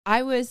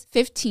I was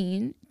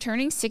 15,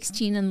 turning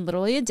 16 in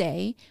literally a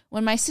day,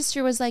 when my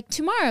sister was like,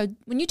 tomorrow,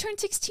 when you turn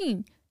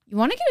 16, you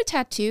want to get a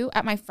tattoo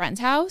at my friend's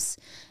house?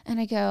 And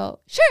I go,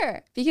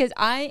 sure, because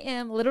I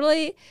am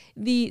literally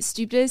the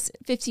stupidest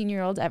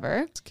 15-year-old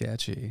ever.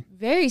 Sketchy.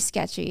 Very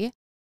sketchy.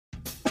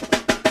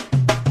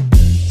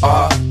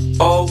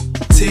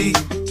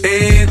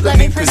 ROTN, let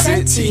me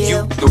present to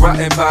you the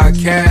ROTN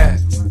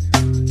Podcast.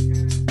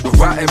 The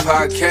ROTN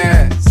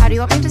Podcast. How do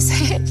you want me to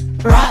say it?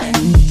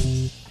 Rotten.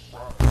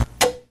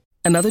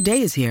 Another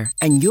day is here,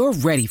 and you're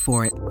ready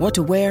for it. What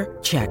to wear?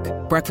 Check.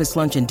 Breakfast,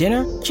 lunch, and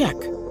dinner? Check.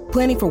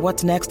 Planning for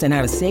what's next and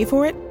how to save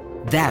for it?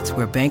 That's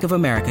where Bank of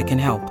America can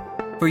help.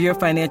 For your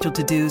financial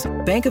to-dos,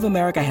 Bank of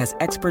America has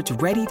experts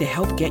ready to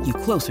help get you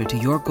closer to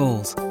your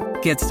goals.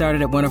 Get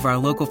started at one of our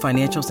local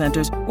financial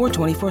centers or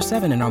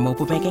 24/7 in our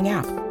mobile banking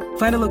app.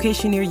 Find a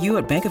location near you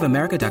at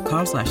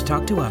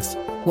bankofamerica.com/talktous.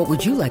 What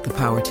would you like the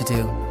power to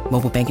do?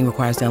 Mobile banking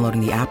requires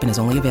downloading the app and is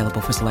only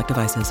available for select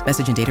devices.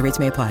 Message and data rates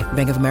may apply.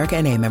 Bank of America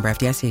N.A., member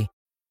FDIC.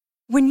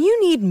 When you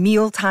need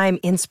mealtime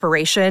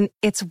inspiration,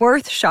 it's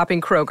worth shopping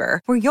Kroger,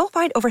 where you'll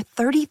find over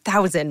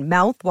 30,000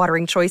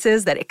 mouth-watering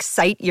choices that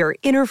excite your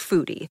inner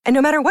foodie. And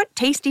no matter what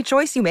tasty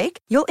choice you make,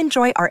 you'll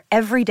enjoy our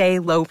everyday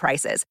low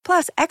prices,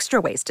 plus extra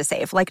ways to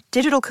save, like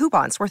digital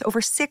coupons worth over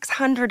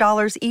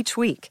 $600 each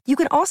week. You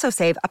can also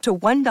save up to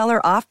 $1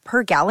 off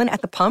per gallon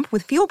at the pump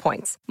with fuel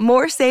points.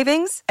 More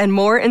savings and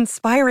more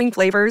inspiring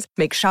flavors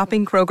make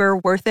shopping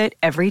Kroger worth it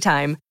every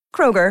time.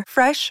 Kroger,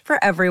 fresh for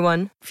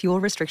everyone. Fuel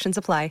restrictions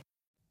apply.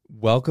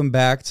 Welcome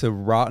back to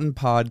ROTN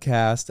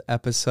Podcast,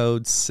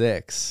 episode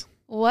 6.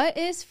 What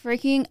is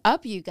freaking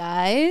up, you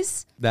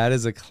guys? That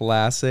is a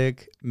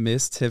classic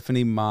Miss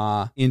Tiffany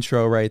Ma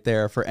intro right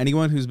there. For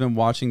anyone who's been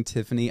watching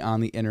Tiffany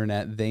on the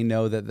internet, they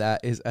know that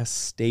that is a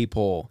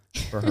staple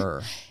for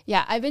her.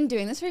 Yeah, I've been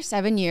doing this for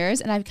 7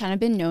 years, and I've kind of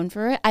been known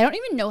for it. I don't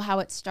even know how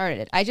it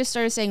started. I just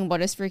started saying,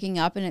 what is freaking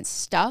up, and it's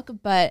stuck,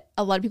 but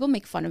a lot of people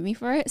make fun of me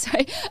for it. So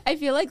I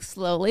feel like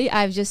slowly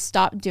I've just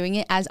stopped doing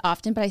it as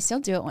often, but I still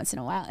do it once in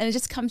a while, and it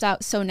just comes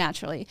out so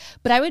naturally.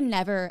 But I would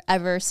never,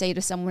 ever say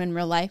to someone in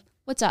real life,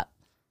 what's up?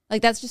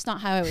 Like, that's just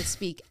not how I would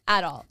speak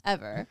at all,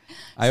 ever.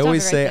 I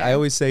always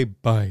say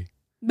bye.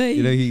 Bye.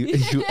 You know,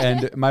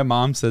 and my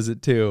mom says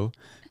it too.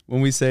 When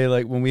we say,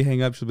 like, when we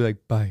hang up, she'll be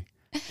like, bye.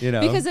 You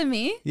know, because of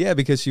me? Yeah,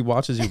 because she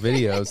watches your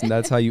videos, and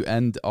that's how you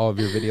end all of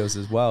your videos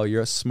as well.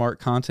 You're a smart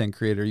content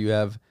creator. You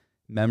have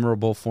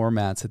memorable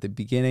formats at the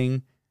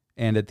beginning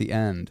and at the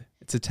end.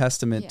 It's a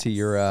testament to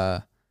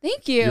your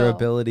thank you. Your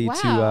ability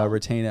to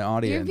retain an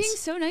audience. You're being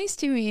so nice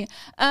to me.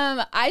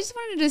 I just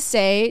wanted to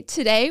say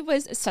today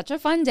was such a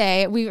fun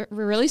day. We're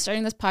really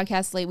starting this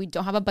podcast late. We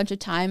don't have a bunch of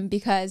time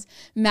because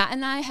Matt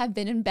and I have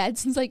been in bed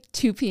since like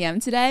 2 p.m.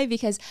 today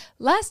because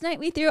last night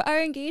we threw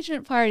our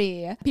engagement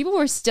party. People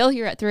were still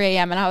here at 3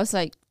 a.m. and I was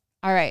like,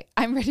 all right,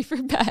 I'm ready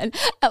for bed.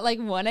 At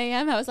like 1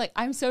 a.m. I was like,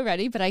 I'm so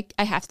ready, but I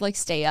have to like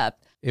stay up.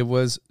 It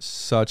was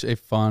such a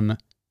fun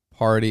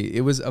party.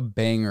 It was a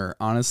banger.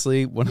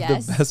 Honestly, one of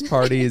the best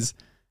parties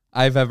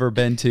I've ever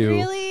been to.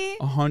 Really?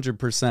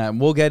 100%.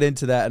 We'll get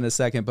into that in a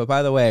second. But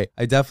by the way,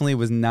 I definitely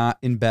was not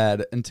in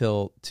bed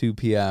until 2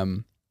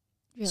 p.m.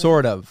 Really?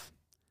 Sort of.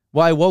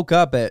 Well, I woke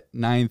up at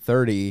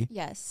 9:30.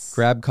 Yes.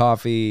 Grabbed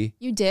coffee.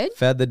 You did?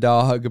 Fed the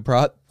dog.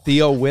 Brought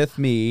Theo with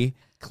me.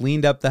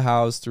 Cleaned up the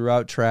house. Threw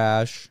out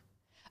trash.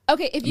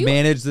 Okay, if you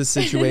managed the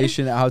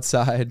situation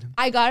outside.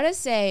 I gotta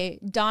say,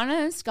 Donna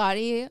and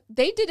Scotty,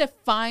 they did a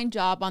fine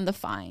job on the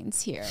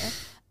fines here.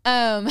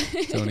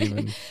 Don't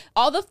even.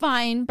 All the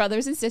fine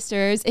brothers and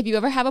sisters, if you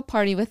ever have a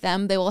party with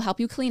them, they will help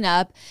you clean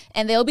up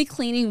and they'll be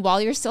cleaning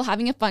while you're still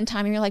having a fun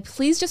time and you're like,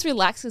 please just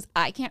relax because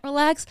I can't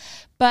relax.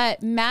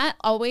 But Matt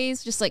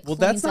always just like cleans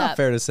that's not up.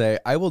 Fair to say.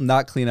 I will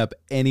not clean up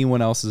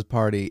anyone else's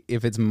party.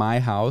 If it's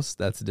my house,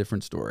 that's a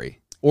different story.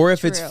 Or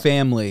if it's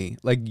family,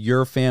 like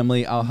your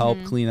family, I'll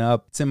help clean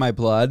up. It's in my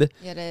blood.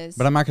 It is.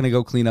 But I'm not going to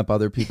go clean up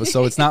other people.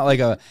 So it's not like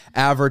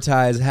have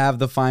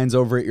the fines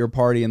over at your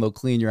party and they'll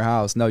clean your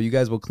house. No, you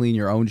guys will clean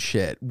your own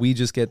shit. We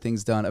just get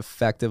things done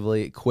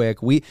effectively, quick.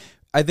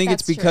 I think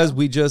it's because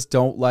we just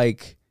don't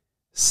like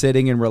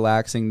sitting and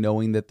relaxing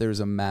knowing that there's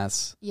a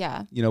mess.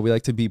 Yeah. You know, we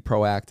like to be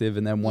proactive.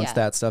 And then once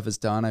that stuff is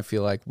done, I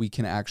feel like we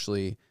can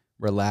actually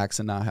relax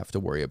and not have to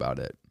worry about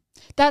it.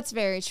 That's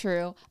very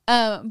true.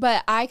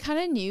 But I kind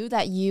of knew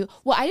that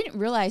I didn't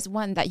realize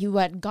that you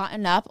had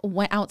gotten up,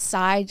 went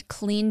outside,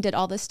 cleaned, did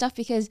all this stuff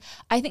because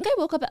I think I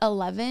woke up at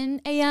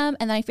 11 a.m.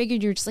 and then I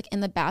figured you're just like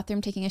in the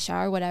bathroom taking a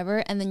shower,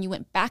 whatever. And then you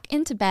went back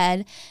into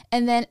bed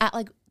and then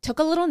took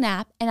a little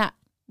nap. And at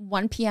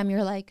 1 p.m.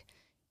 you're like,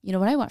 you know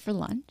what I want for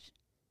lunch?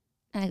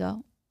 And I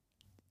go,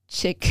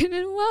 chicken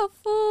and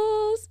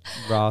waffles.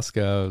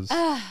 Roscoe's.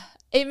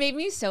 It made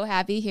me so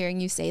happy hearing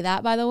you say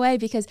that, by the way,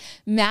 because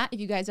Matt, if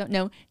you guys don't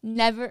know,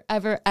 never,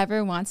 ever,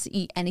 ever wants to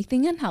eat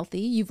anything unhealthy.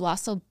 You've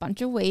lost a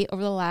bunch of weight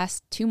over the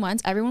last 2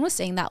 months. Everyone was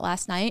saying that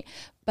last night,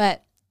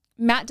 but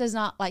Matt does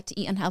not like to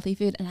eat unhealthy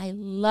food, and I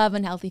love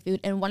unhealthy food.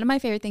 And one of my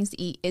favorite things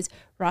to eat is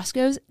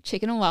Roscoe's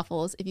Chicken and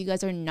Waffles. If you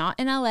guys are not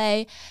in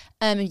LA,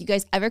 if you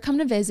guys ever come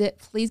to visit,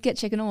 please get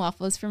chicken and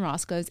waffles from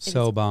Roscoe's.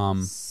 So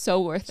bomb. So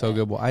worth it. So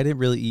good. Well, I didn't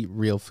really eat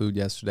real food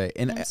yesterday.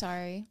 And I'm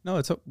sorry. No,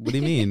 what do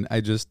you mean?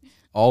 I just,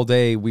 all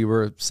day we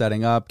were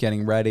setting up,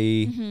 getting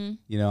ready. Mm-hmm.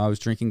 You know, I was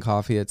drinking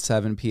coffee at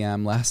 7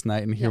 p.m. last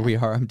night, and here we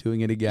are. I'm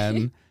doing it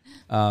again.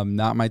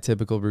 Not my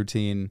typical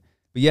routine.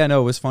 But yeah,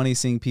 no, it was funny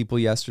seeing people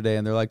yesterday,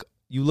 and they're like,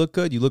 you look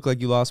good. You look like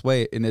you lost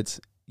weight. And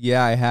it's,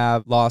 yeah, I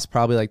have lost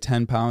probably like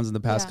 10 pounds in the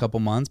past couple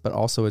months, but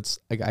also it's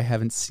like I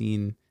haven't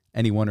seen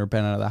anyone or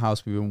been out of the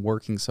house. We've been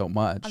working so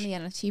much. On the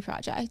NFT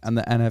project. On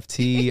the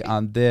NFT,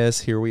 on this.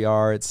 Here we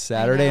are. It's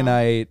Saturday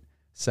night,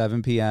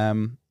 7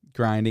 p.m.,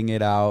 grinding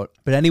it out.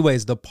 But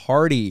anyways, the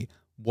party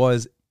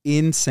was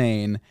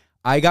insane.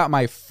 I got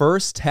my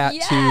first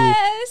tattoo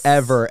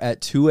ever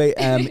at 2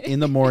 a.m. in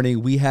the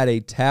morning. We had a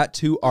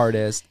tattoo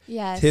artist.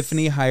 Yes.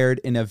 Tiffany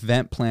hired an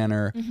event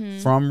planner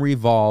from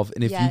Revolve.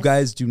 And if you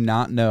guys do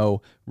not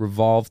know,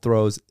 Revolve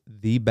throws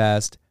the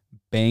best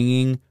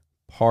banging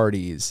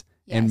parties.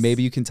 Yes. And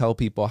maybe you can tell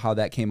people how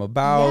that came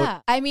about. Yeah.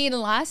 I mean,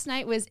 last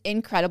night was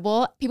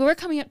incredible. People were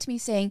coming up to me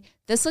saying,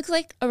 this looks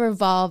like a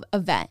Revolve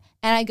event.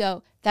 And I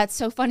go, that's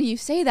so funny you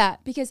say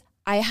that, because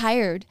I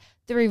hired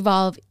the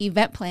Revolve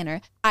event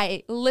planner.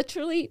 I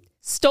literally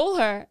stole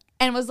her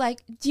and was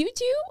like, do you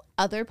do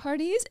other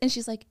parties? And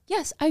she's like,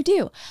 yes, I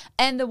do.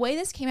 And the way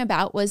this came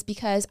about was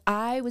because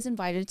I was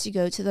invited to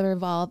go to the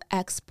Revolve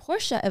X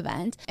Porsche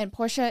event. And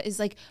Porsche is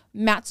like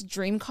Matt's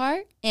dream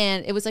car.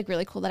 And it was like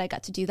really cool that I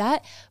got to do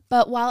that.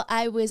 But while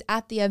I was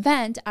at the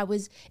event,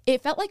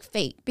 it felt like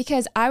fate,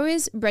 because I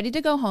was ready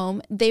to go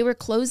home. They were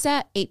closed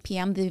at 8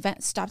 p.m. The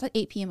event stopped at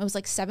 8 p.m. It was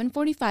like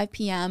 7:45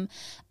 p.m.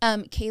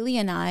 Kaylee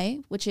and I,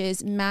 which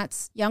is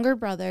Matt's younger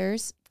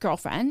brother's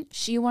girlfriend,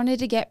 she wanted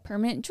to get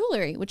permanent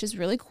jewelry, which is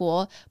really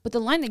cool. But the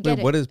line to get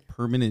What is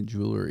permanent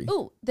jewelry?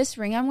 Oh, this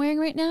ring I'm wearing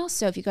right now.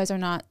 So if you guys are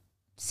not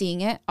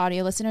seeing it,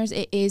 audio listeners,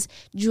 it is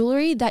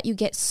jewelry that you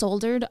get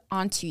soldered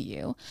onto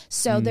you.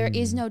 So there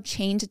is no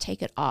chain to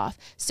take it off.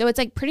 So it's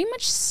like pretty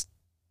much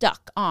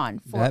stuck on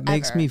forever. That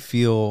makes me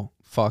feel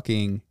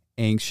fucking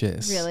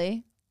anxious.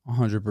 Really?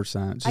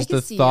 100%. Just I can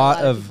the see thought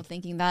a lot of people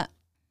thinking that.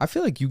 I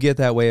feel like you get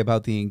that way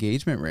about the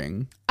engagement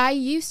ring. I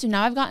used to.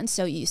 Now I've gotten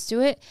so used to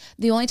it.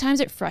 The only times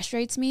it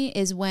frustrates me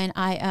is when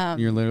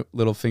your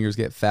little fingers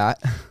get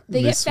fat.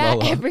 They get fat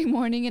every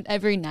morning and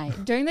every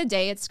night. During the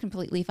day, it's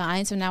completely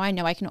fine. So now I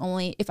know I can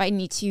only, if I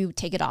need to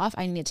take it off,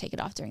 I need to take it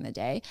off during the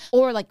day,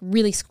 or like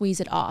really squeeze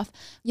it off.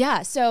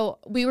 Yeah. So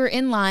we were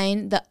in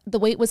line. The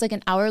wait was like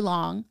an hour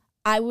long.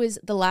 I was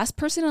the last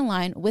person in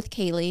line with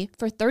Kaylee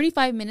for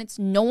 35 minutes.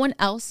 No one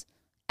else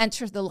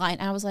entered the line.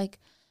 And I was like,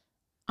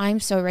 I'm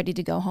so ready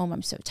to go home.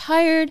 I'm so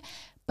tired.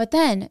 But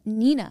then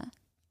Nina,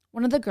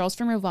 one of the girls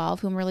from Revolve,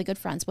 who I'm really good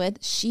friends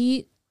with,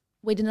 she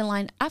waited in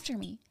line after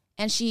me.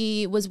 And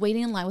she was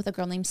waiting in line with a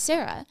girl named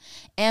Sarah.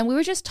 And we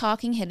were just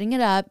talking, hitting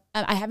it up.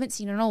 I haven't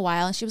seen her in a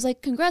while. And she was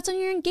like, congrats on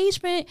your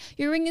engagement.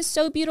 Your ring is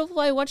so beautiful.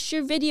 I watched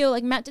your video.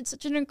 Like, Matt did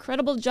such an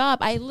incredible job.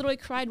 I literally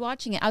cried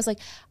watching it. I was like,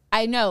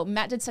 I know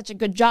Matt did such a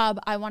good job.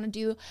 I want to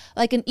do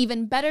like an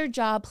even better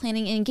job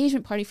planning an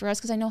engagement party for us,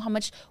 because I know how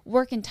much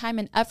work and time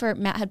and effort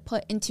Matt had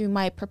put into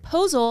my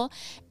proposal.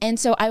 And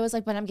so I was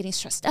like, but I'm getting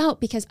stressed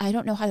out because I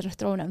don't know how to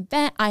throw an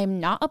event. I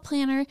am not a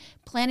planner.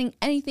 Planning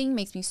anything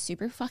makes me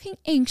super fucking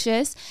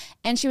anxious.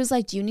 And she was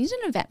like, do you need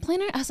an event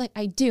planner? I was like,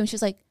 I do. And she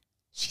was like,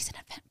 she's an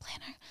event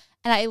planner.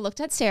 And I looked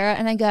at Sarah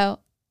and I go,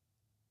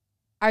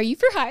 are you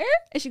for hire?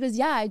 And she goes,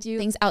 yeah, I do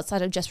things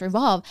outside of just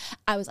Revolve.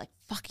 I was like,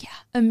 fuck yeah.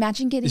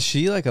 Imagine getting... Is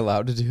she like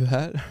allowed to do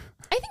that?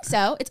 I think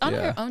so. It's on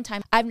her own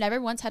time. I've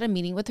never once had a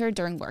meeting with her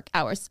during work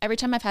hours. Every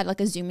time I've had like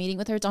a Zoom meeting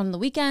with her, it's on the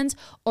weekends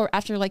or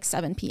after like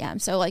 7 p.m.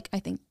 So like, I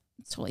think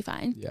it's totally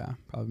fine. Yeah,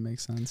 probably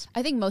makes sense.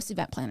 I think most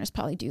event planners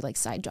probably do like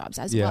side jobs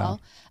as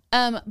well.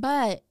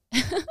 But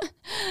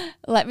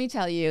let me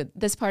tell you,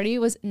 this party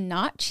was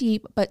not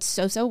cheap, but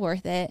so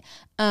worth it.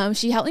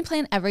 She helped me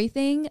plan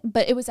everything,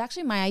 but it was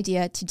actually my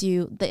idea to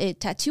do the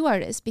tattoo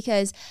artist,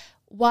 because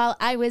while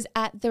I was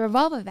at the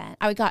Revolve event,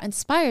 I got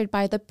inspired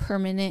by the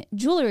permanent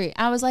jewelry.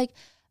 I was like,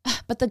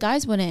 but the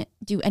guys wouldn't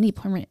do any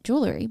permanent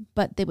jewelry,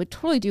 but they would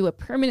totally do a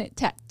permanent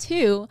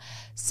tattoo.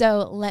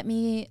 So let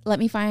me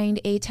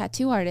find a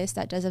tattoo artist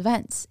that does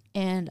events.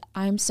 And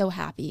I'm so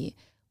happy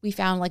we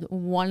found like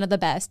one of the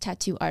best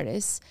tattoo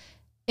artists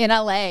in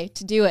LA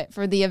to do it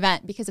for the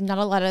event, because not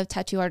a lot of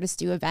tattoo artists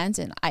do events,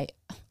 and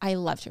I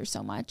loved her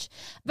so much.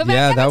 But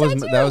yeah, that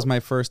was my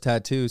first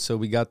tattoo. So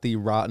we got the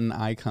ROTN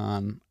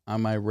icon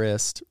on my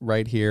wrist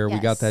right here. Yes.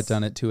 We got that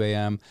done at 2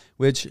 a.m.,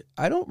 which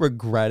I don't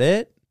regret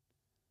it.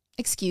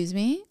 Excuse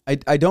me?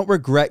 I don't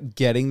regret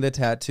getting the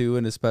tattoo,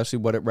 and especially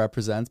what it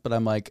represents, but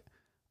I'm like,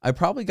 I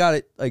probably got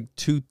it like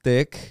too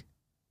thick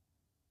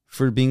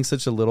for being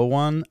such a little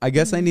one. I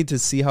guess I need to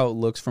see how it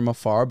looks from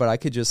afar, but I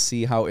could just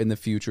see how in the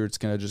future it's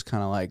going to just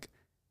kind of like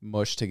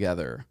mush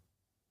together,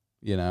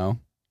 you know?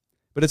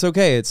 But it's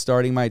okay. It's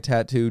starting my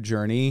tattoo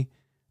journey.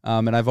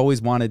 And I've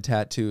always wanted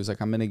tattoos.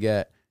 Like, I'm going to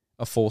get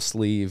a full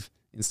sleeve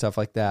and stuff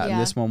like that. Yeah.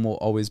 And this one will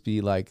always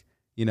be like,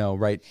 you know,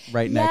 right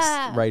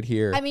next, right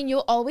here. I mean,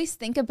 you'll always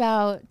think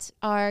about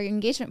our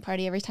engagement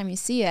party every time you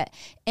see it.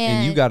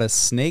 And you got a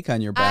snake on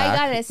your back. I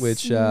got a which,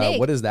 snake.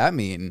 What does that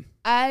mean?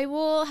 I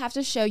will have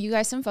to show you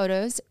guys some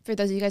photos for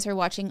those of you guys who are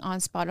watching on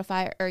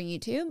Spotify or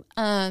YouTube.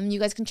 You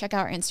guys can check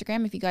out our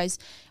Instagram if you guys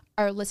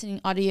are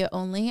listening audio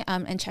only,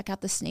 and check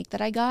out the snake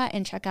that I got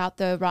and check out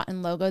the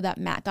ROTN logo that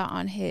Matt got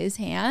on his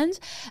hand.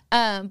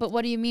 But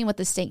what do you mean what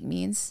the snake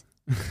means?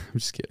 I'm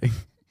just kidding.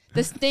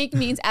 The snake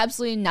means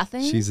absolutely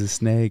nothing. She's a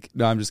snake.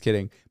 No, I'm just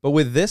kidding. But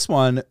with this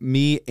one,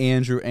 me,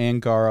 Andrew,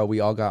 and Gara, we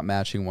all got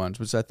matching ones,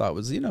 which I thought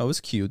was, you know, it was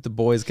cute. The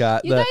boys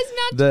got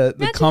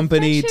the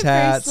company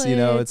tats, you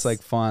know, it's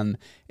like fun.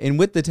 And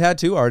with the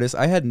tattoo artist,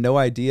 I had no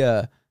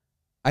idea.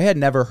 I had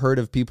never heard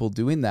of people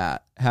doing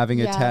that, having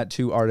a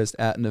tattoo artist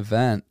at an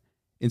event.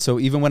 And so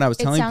even when I was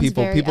telling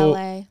people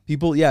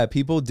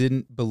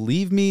didn't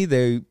believe me.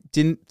 They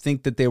didn't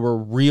think that they were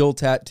real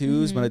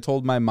tattoos. Mm-hmm. When I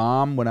told my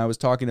mom, when I was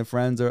talking to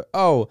friends,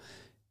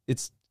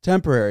 it's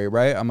temporary,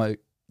 right? I'm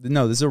like,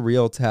 no, this is a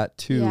real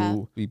tattoo. Yeah.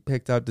 We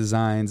picked out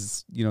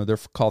designs, you know, they're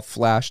called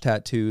flash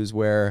tattoos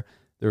where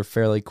they're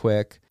fairly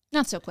quick.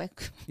 Not so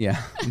quick.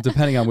 Yeah,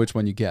 depending on which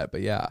one you get,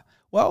 but yeah.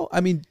 Well,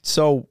 I mean,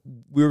 so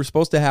we were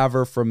supposed to have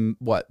her from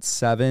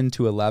 7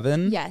 to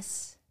 11?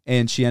 Yes.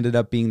 And she ended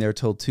up being there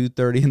till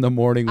 2:30 in the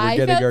morning. We're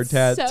getting our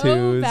tattoos.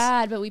 So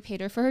bad, but we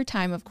paid her for her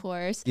time, of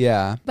course.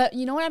 Yeah. But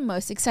you know what I'm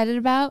most excited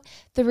about?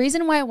 The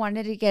reason why I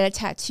wanted to get a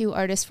tattoo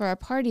artist for our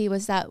party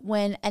was that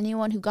when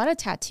anyone who got a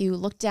tattoo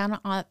looked down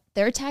on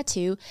their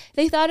tattoo,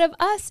 they thought of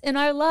us and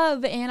our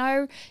love and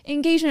our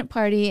engagement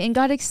party and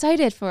got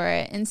excited for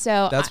it. And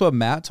so that's what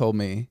Matt told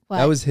me. What?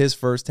 That was his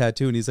first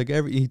tattoo. And he's like,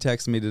 he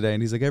texted me today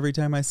and he's like, every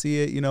time I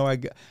see it, you know, I'm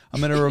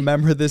going to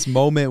remember this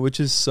moment, which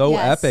is so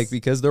epic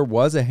because there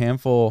was a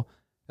handful,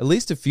 at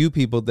least a few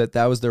people that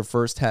was their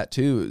first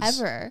tattoos.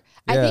 Ever.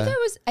 Yeah.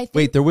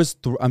 Wait, there was,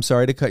 I'm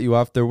sorry to cut you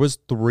off. There was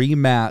 3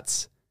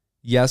 Matts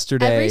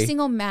yesterday. Every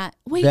single Matt.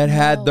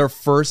 Had their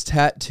first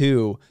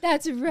tattoo.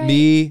 That's right.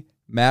 Me,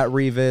 Matt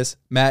Rivas,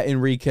 Matt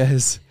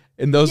Enriquez,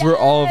 and those were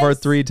all of our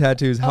 3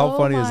 tattoos. How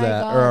funny is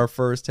that? God. Or our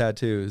first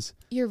tattoos.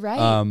 You're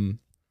right.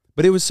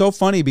 But it was so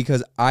funny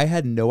because I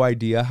had no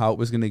idea how it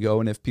was going to go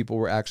and if people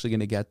were actually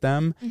going to get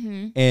them.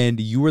 Mm-hmm. And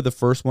you were the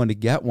first one to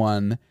get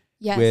one,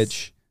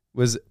 which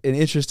was an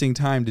interesting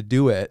time to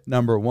do it,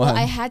 number one. Well,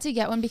 I had to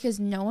get one because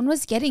no one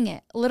was getting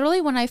it.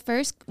 Literally, when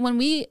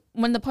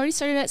the party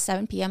started at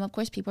 7 p.m., of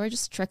course, people were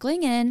just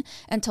trickling in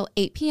until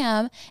 8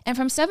 p.m. And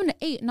from 7 to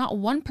 8, not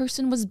one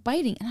person was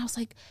biting. And I was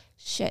like,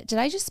 shit, did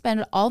I just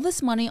spend all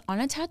this money on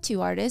a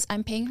tattoo artist?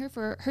 I'm paying her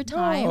for her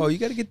time. Oh, you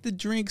got to get the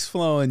drinks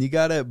flowing.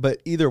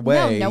 But either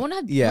way. No one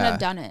would have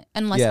done it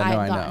unless I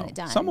had gotten it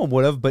done. Someone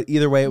would have, but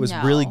either way, it was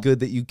really good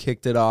that you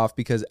kicked it off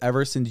because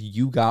ever since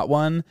you got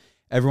one,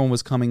 everyone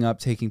was coming up,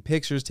 taking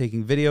pictures,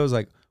 taking videos,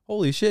 like,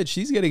 holy shit,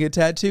 she's getting a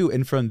tattoo.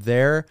 And from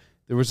there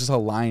was just a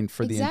line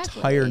for the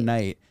entire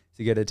night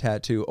to get a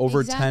tattoo.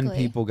 Over 10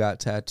 people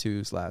got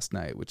tattoos last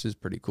night, which is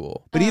pretty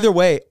cool. But either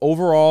way,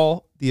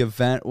 overall, the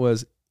event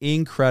was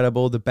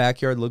incredible. The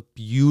backyard looked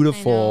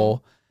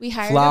beautiful. We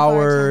hired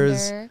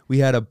flowers. a bartender. We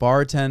had a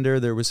bartender.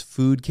 There was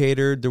food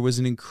catered. There was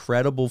an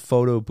incredible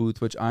photo booth,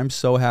 which I'm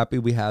so happy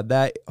we had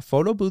that.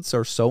 Photo booths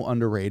are so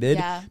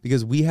underrated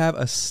because we have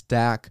a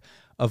stack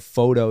of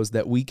photos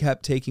that we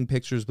kept taking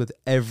pictures with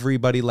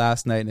everybody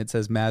last night, and it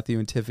says Matthew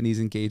and Tiffany's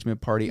engagement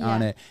party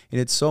on it,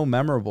 and it's so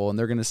memorable. And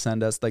they're going to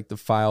send us like the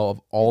file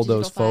of all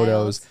those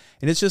photos,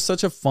 and it's just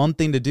such a fun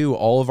thing to do.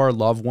 All of our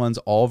loved ones,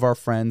 all of our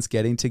friends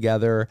getting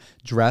together,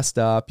 dressed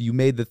up. You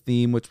made the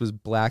theme, which was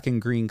black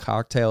and green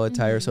cocktail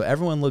attire, so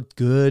everyone looked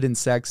good and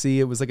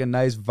sexy. It was like a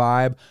nice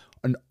vibe,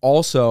 and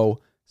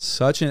also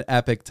such an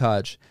epic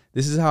touch.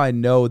 This is how I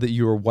know that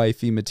you were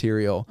wifey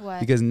material. What?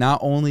 Because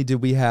not only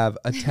did we have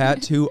a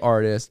tattoo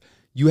artist,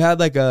 you had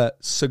like a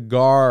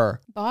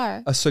cigar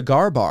bar. A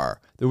cigar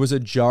bar. There was a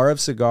jar of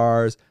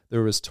cigars.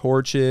 There was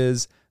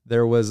torches.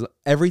 There was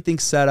everything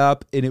set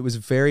up, and it was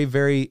very,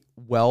 very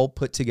well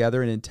put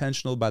together and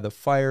intentional by the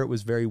fire. It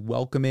was very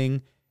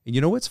welcoming. And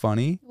you know what's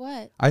funny?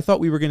 What? I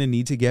thought we were going to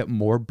need to get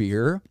more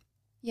beer.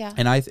 Yeah.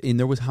 And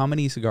there was, how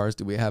many cigars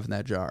did we have in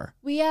that jar?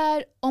 We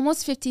had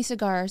almost 50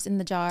 cigars in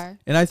the jar.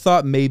 And I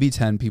thought maybe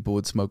 10 people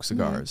would smoke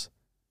cigars.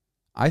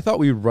 Mm-hmm. I thought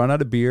we'd run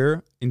out of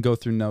beer and go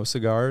through no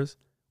cigars.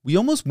 We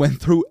almost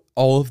went through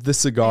all of the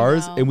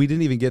cigars and we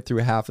didn't even get through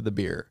half of the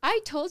beer. I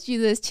told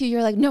you this too.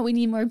 You're like, no, we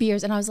need more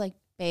beers. And I was like,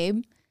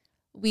 babe,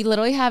 we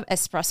literally have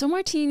espresso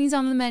martinis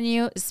on the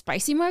menu, a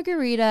spicy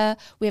margarita.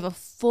 We have a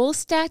full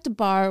stacked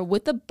bar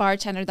with a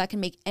bartender that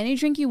can make any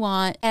drink you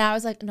want. And I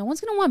was like, no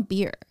one's going to want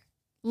beer.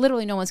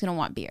 Literally, no one's going to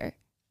want beer.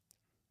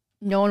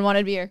 No one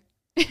wanted beer.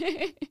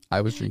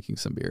 I was drinking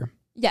some beer.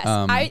 Yes.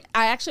 I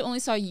actually only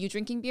saw you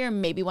drinking beer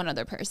and maybe one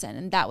other person,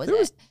 and that was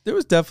it. There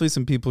was definitely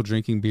some people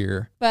drinking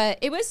beer. But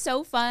it was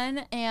so fun.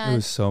 And it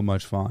was so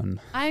much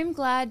fun. I'm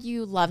glad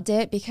you loved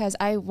it because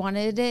I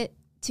wanted it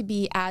to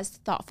be as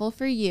thoughtful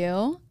for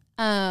you.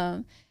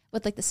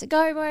 with like the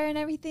cigar bar and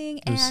everything.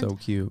 It was so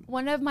cute.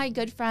 One of my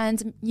good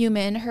friends,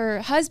 Yumin,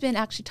 her husband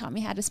actually taught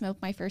me how to smoke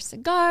my first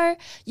cigar.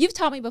 You've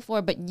taught me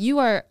before, but you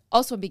are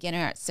also a beginner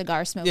at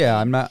cigar smoking. Yeah,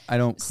 I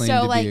don't claim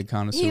to be a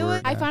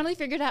connoisseur. I finally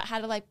figured out how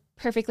to like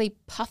perfectly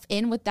puff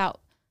in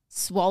without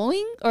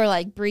swallowing or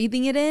like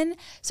breathing it in.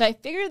 So I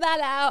figured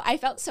that out. I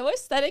felt so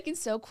aesthetic and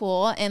so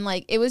cool. And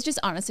like, it was just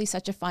honestly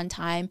such a fun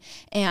time.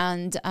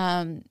 And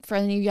for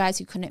any of you guys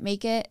who couldn't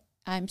make it,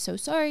 I'm so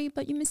sorry,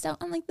 but you missed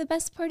out on like the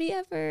best party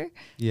ever.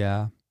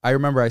 Yeah. I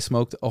remember I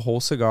smoked a whole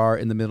cigar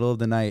in the middle of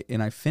the night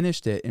and I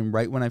finished it. And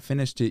right when I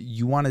finished it,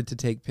 you wanted to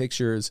take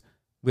pictures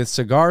with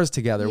cigars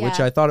together, which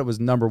I thought it was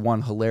number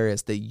one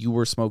hilarious that you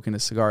were smoking a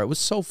cigar. It was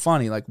so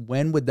funny. Like,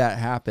 when would that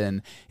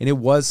happen? And it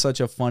was such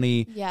a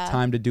funny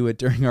time to do it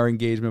during our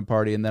engagement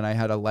party. And then I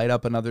had to light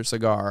up another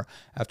cigar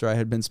after I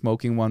had been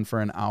smoking one for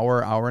an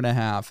hour and a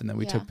half. And then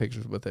we took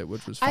pictures with it,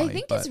 which was funny. I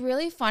think it's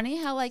really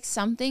funny how like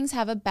some things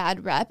have a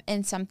bad rep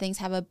and some things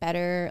have a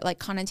better like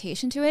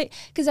connotation to it.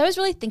 Because I was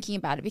really thinking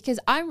about it because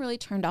I'm really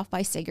turned off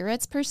by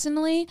cigarettes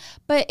personally.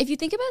 But if you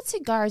think about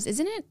cigars,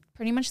 isn't it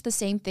pretty much the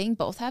same thing?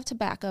 Both have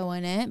tobacco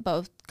in it.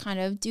 Both kind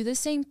of do the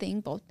same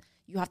thing. Both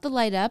you have to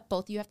light up.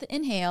 Both you have to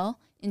inhale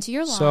into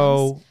your lungs.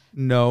 So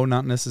no,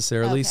 not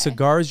necessarily. Okay.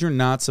 Cigars, you're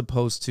not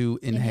supposed to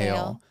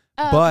inhale.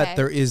 But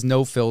there is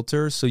no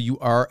filter. So you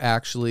are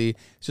actually,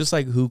 it's just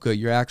like hookah,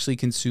 you're actually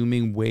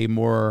consuming way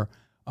more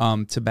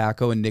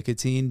tobacco and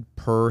nicotine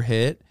per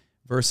hit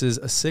versus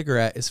a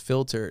cigarette is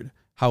filtered.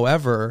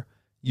 However,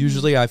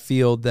 usually I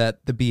feel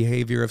that the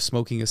behavior of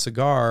smoking a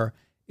cigar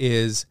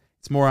is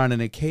it's more on an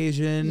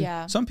occasion.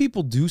 Yeah. Some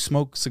people do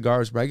smoke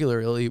cigars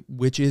regularly,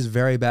 which is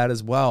very bad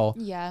as well.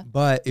 Yeah.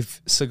 But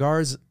if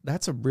cigars,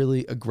 that's a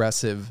really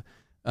aggressive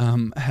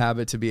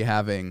habit to be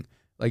having,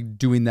 like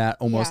doing that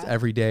almost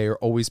every day or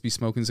always be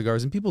smoking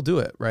cigars. And people do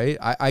it, right?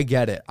 I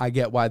get it. I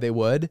get why they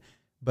would.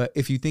 But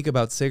if you think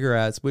about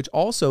cigarettes, which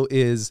also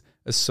is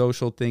a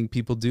social thing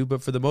people do,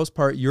 but for the most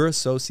part, you're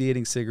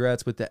associating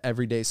cigarettes with the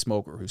everyday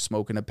smoker who's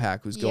smoking a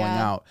pack, who's going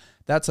out.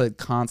 That's a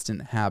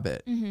constant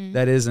habit. Mm-hmm.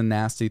 That is a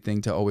nasty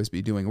thing to always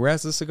be doing.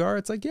 Whereas a cigar,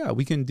 it's like, yeah,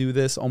 we can do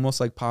this almost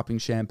like popping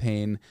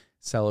champagne,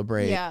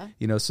 celebrate,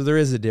 you know, so there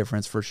is a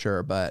difference for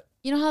sure. But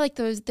you know how like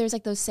there's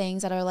like those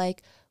sayings that are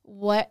like,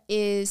 what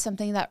is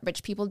something that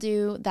rich people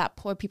do that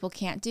poor people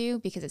can't do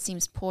because it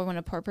seems poor when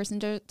a poor person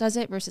does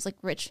it versus like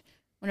rich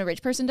when a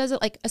rich person does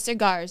it? Like a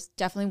cigar is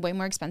definitely way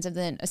more expensive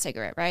than a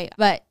cigarette, right?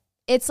 But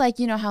it's like,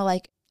 you know how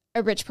like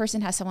a rich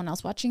person has someone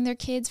else watching their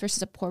kids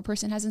versus a poor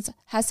person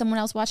has someone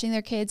else watching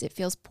their kids. It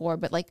feels poor,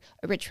 but like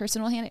a rich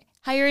person will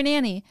hire a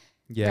nanny.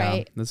 Yeah,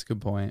 right? That's a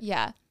good point.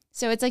 Yeah.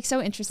 So it's like so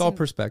interesting. It's all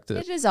perspective.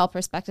 It is all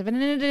perspective.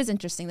 And it is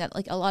interesting that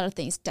like a lot of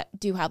things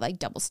do have like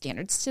double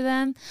standards to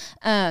them.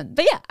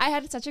 But yeah, I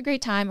had such a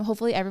great time.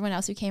 Hopefully everyone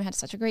else who came had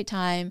such a great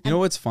time. You know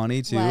what's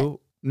funny too? What?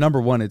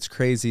 Number one, it's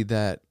crazy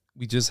that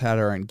we just had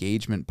our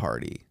engagement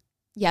party.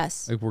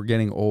 Yes. Like we're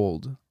getting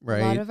old,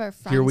 right? A lot of our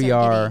friends Here we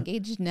are getting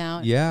engaged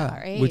now.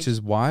 Yeah, which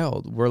is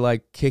wild. We're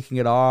like kicking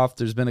it off.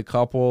 There's been a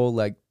couple,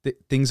 like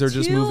things are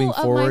just moving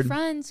forward. Two of my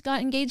friends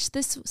got engaged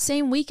this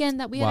same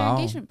weekend that we had our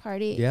engagement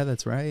party. Yeah,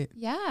 that's right.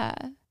 Yeah.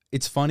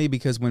 It's funny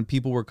because when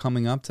people were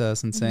coming up to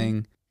us and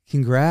saying,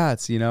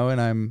 congrats, you know, and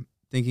I'm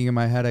thinking in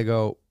my head, I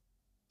go,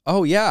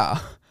 oh yeah.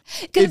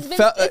 Because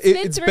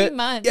it's been 3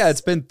 months. Yeah, it's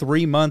been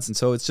 3 months. And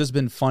so it's just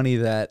been funny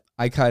that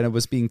I kind of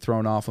was being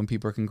thrown off when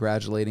people are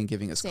congratulating,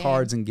 giving us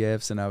cards and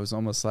gifts. And I was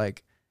almost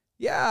like,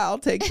 yeah, I'll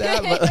take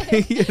that. But,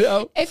 like, you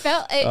know, it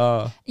felt,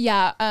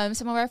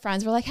 some of our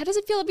friends were like, how does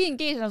it feel to be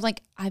engaged? And I was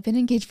like, I've been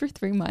engaged for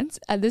 3 months.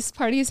 This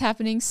party is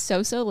happening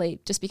so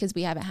late just because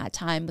we haven't had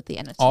time with the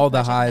NFT. All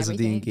the highs of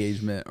the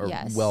engagement are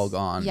well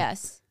gone.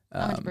 Yes,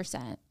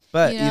 100%.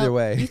 But either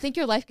way. You think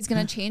your life is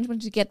going to change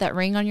once you get that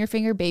ring on your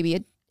finger,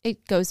 baby.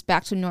 It goes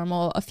back to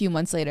normal a few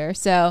months later.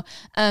 So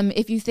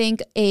if you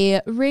think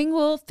a ring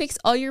will fix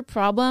all your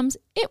problems,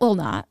 it will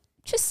not.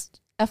 Just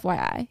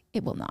FYI,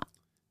 it will not.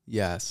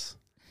 Yes.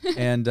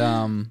 And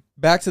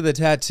back to the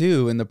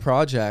tattoo and the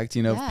project,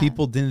 you know, if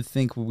people didn't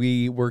think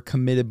we were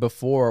committed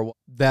before,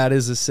 that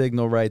is a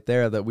signal right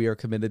there that we are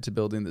committed to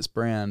building this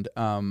brand.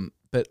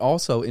 But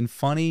also in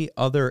funny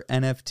other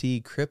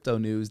NFT crypto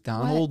news,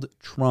 Donald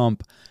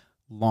Trump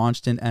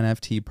launched an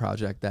NFT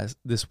project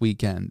this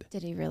weekend.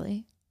 Did he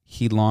really?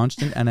 He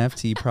launched an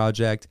NFT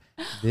project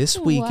this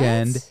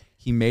weekend. What?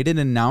 He made an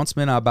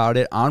announcement about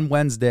it on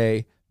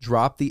Wednesday,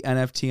 dropped the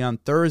NFT on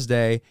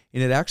Thursday,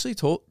 and it actually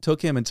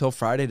took him until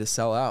Friday to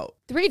sell out.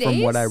 3 days?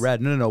 From what I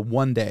read. No,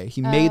 1 day.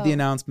 He made the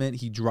announcement.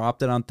 He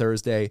dropped it on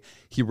Thursday.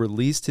 He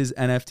released his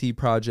NFT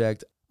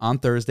project on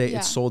Thursday.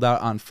 It sold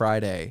out on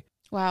Friday.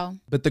 Wow.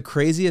 But the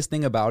craziest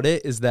thing about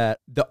it is that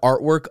the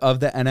artwork of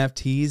the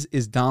NFTs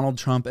is Donald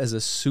Trump as a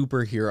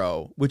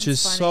superhero, which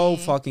is so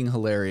fucking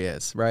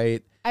hilarious,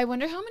 right? I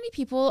wonder how many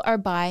people are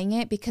buying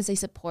it because they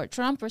support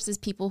Trump versus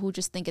people who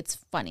just think it's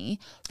funny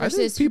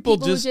versus people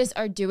who just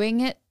are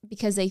doing it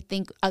because they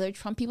think other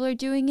Trump people are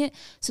doing it,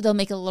 so they'll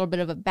make a little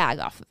bit of a bag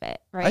off of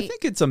it, right? I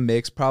think it's a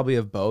mix probably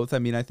of both. I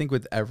mean, I think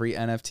with every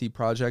NFT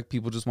project,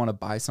 people just want to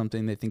buy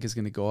something they think is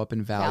going to go up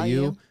in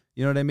value.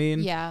 You know what I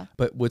mean? Yeah.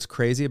 But what's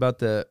crazy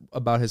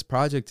about his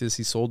project is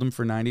he sold them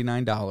for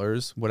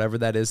 $99, whatever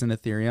that is in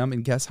Ethereum.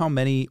 And guess how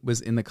many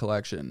was in the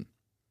collection?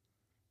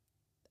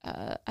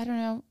 I don't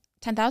know.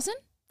 10,000?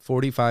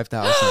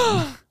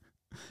 45,000.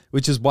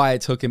 Which is why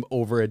it took him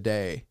over a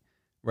day,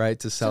 right,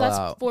 to sell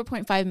out. So that's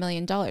 $4.5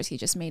 million he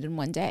just made in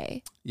one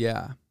day.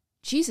 Yeah.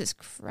 Jesus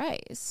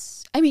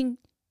Christ. I mean,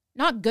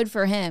 not good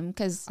for him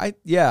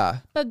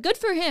but good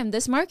for him.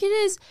 This market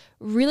is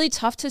really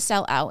tough to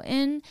sell out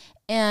in.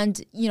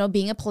 And,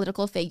 being a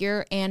political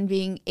figure and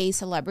being a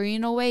celebrity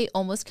in a way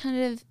almost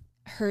kind of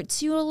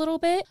hurts you a little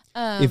bit.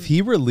 If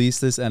he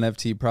released this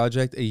NFT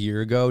project a year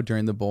ago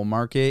during the bull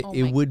market,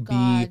 it would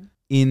be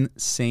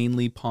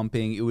insanely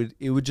pumping.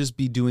 It would just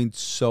be doing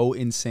so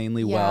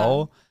insanely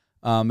well.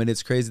 And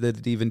it's crazy that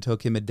it even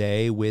took him a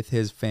day with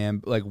his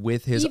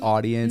with his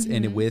audience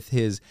and with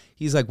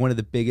he's like one of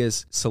the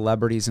biggest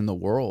celebrities in the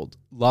world.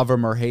 Love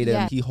him or hate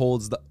him, he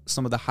holds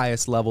some of the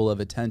highest level of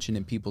attention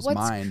in people's mind.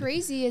 What's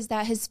crazy is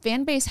that his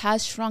fan base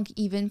has shrunk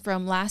even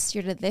from last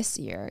year to this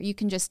year. You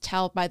can just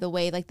tell by the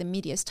way the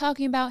media is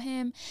talking about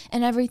him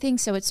and everything.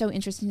 So it's so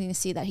interesting to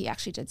see that he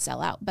actually did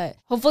sell out. But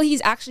hopefully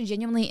he's actually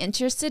genuinely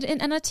interested in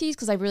NFTs,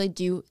 because I really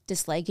do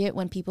dislike it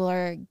when people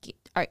are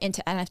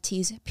into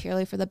NFTs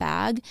purely for the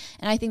bag.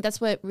 And I think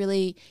that's what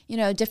really,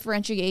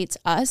 differentiates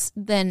us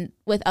than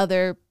with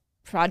other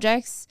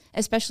projects,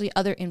 especially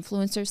other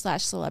influencer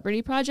 /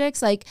 celebrity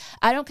projects. Like,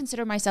 I don't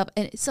consider myself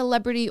a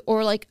celebrity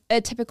or like a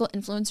typical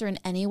influencer in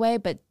any way,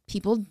 but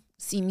people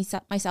see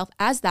myself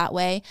as that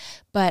way.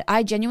 But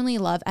I genuinely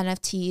love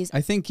NFTs.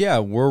 I think,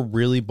 we're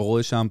really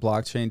bullish on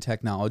blockchain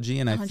technology.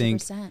 And I 100%.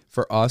 Think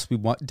for us, we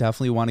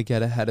definitely want to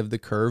get ahead of the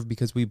curve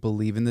because we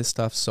believe in this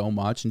stuff so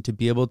much. And to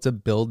be able to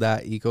build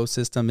that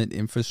ecosystem and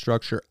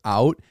infrastructure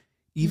out,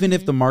 even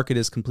if the market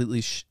is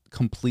complete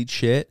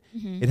shit,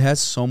 it has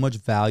so much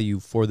value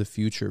for the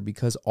future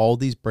because all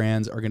these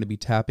brands are going to be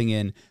tapping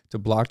in to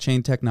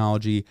blockchain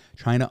technology,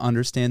 trying to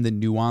understand the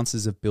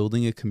nuances of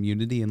building a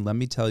community. And let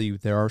me tell you,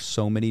 there are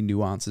so many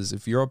nuances.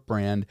 If you're a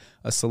brand,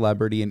 a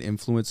celebrity, an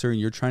influencer, and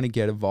you're trying to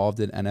get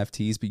involved in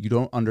NFTs, but you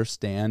don't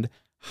understand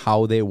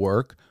how they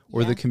work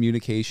or the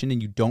communication,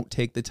 and you don't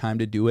take the time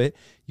to do it,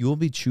 you will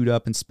be chewed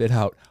up and spit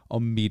out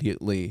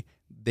immediately.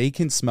 They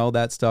can smell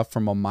that stuff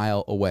from a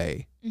mile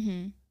away.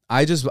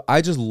 I just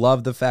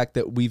love the fact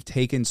that we've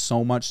taken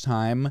so much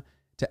time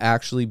to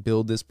actually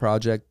build this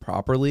project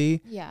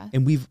properly. Yeah.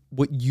 And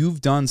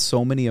you've done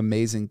so many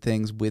amazing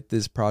things with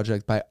this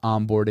project by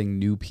onboarding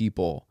new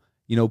people.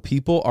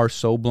 People are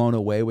so blown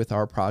away with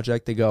our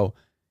project. They go,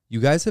 you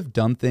guys have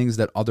done things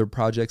that other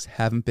projects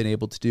haven't been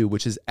able to do,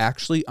 which is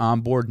actually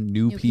onboard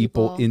new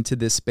people into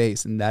this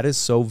space. And that is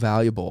so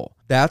valuable.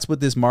 That's what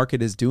this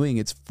market is doing.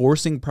 It's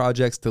forcing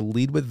projects to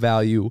lead with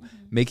value,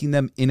 making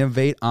them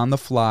innovate on the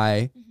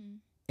fly,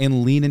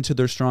 and lean into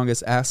their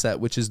strongest asset,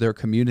 which is their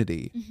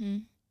community.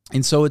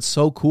 And so it's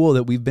so cool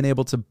that we've been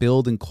able to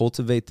build and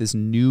cultivate this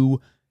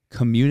new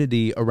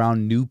community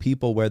around new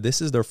people where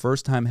this is their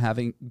first time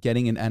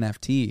getting an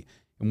NFT.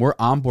 And we're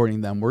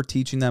onboarding them. We're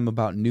teaching them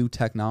about new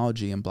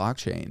technology and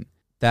blockchain.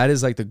 That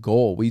is like the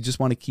goal. We just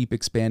want to keep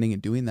expanding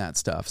and doing that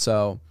stuff.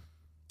 So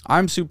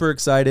I'm super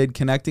excited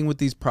connecting with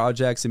these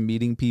projects and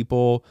meeting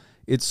people.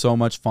 It's so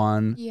much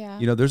fun. Yeah.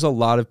 There's a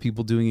lot of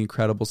people doing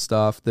incredible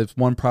stuff. There's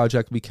one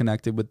project we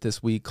connected with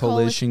this week,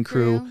 Coalition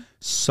Crew.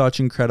 Such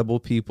incredible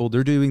people.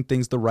 They're doing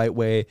things the right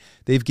way.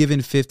 They've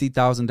given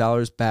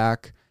 $50,000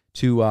 back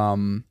to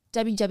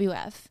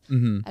WWF.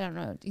 I don't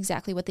know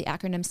exactly what the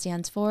acronym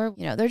stands for.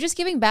 They're just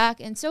giving back.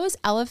 And so is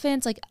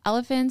Elephants. Like,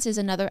 Elephants is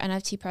another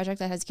NFT project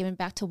that has given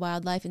back to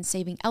wildlife and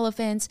saving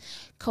elephants.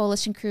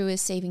 Coalition Crew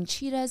is saving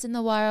cheetahs in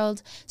the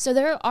wild. So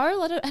there are a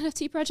lot of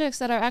NFT projects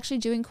that are actually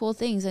doing cool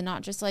things and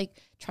not just like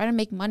trying to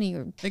make money.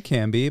 It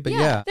can be, but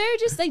yeah. They're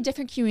just like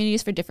different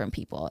communities for different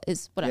people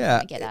is what I'm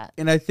trying to get at.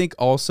 And I think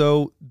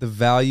also the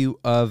value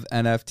of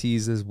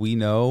NFTs, as we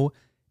know,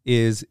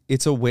 is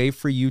it's a way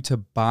for you to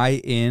buy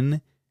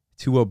in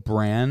to a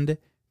brand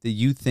that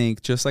you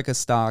think, just like a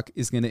stock,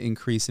 is going to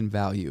increase in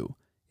value.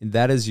 And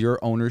that is your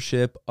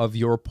ownership of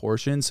your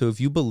portion. So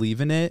if you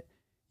believe in it,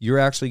 you're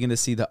actually going to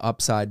see the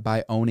upside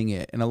by owning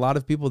it. And a lot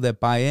of people that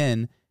buy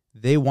in,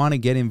 they want to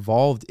get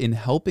involved in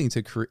helping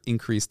to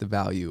increase the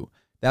value.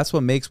 That's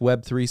what makes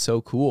Web3 so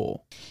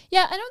cool.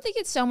 Yeah, I don't think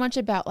it's so much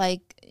about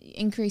like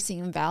increasing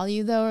in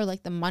value though, or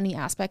like the money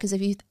aspect.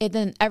 Because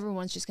then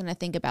everyone's just going to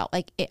think about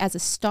like it as a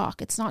stock.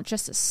 It's not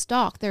just a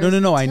stock. There's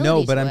no, I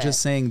know, but I'm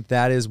just saying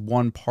that is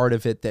one part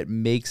of it that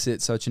makes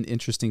it such an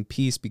interesting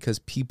piece, because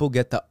people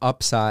get the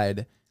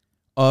upside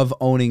of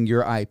owning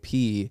your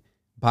IP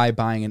by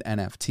buying an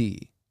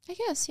NFT. I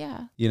guess,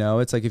 yeah.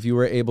 It's like if you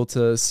were able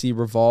to see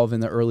Revolve in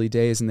the early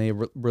days and they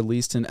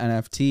released an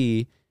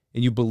NFT,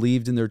 and you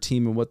believed in their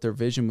team and what their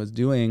vision was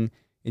doing,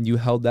 and you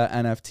held that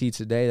NFT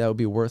today, that would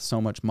be worth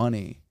so much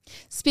money.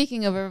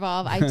 Speaking of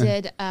Revolve, I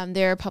did,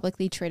 they're a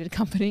publicly traded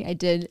company. I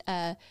did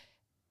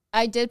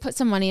put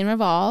some money in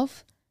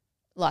Revolve,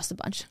 lost a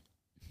bunch.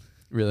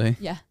 Really?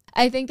 Yeah.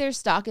 I think their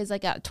stock is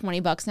like at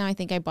 $20 now. I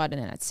think I bought it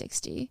in at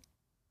 60.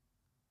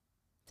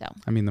 So.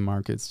 I mean, the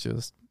market's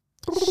just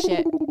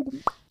Shit.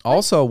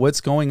 Also,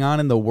 what's going on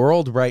in the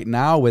world right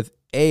now with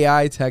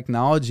AI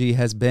technology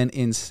has been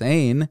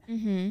insane.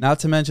 Not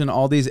to mention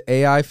all these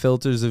AI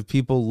filters of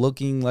people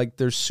looking like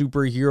their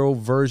superhero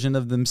version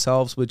of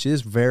themselves, which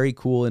is very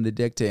cool and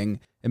addicting.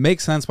 It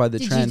makes sense why the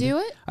trend. Did you do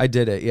it? I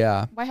did it,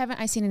 yeah. Why haven't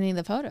I seen any of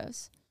the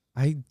photos?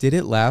 I did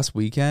it last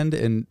weekend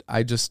and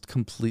I just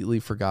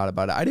completely forgot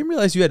about it. I didn't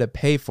realize you had to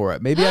pay for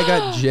it. Maybe I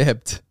got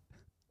gypped.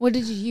 What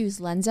did you use?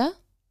 Lensa?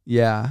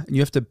 Yeah, and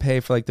you have to pay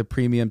for like the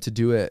premium to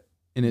do it.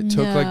 And it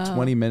took like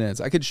 20 minutes.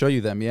 I could show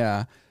you them,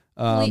 yeah.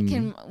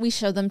 Can we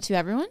show them to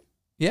everyone?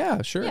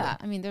 Yeah, sure. Yeah,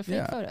 I mean, they're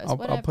fake photos.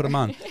 I'll put them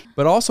on.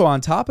 But also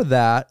on top of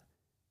that,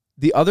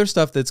 the other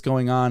stuff that's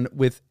going on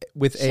with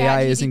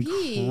AI is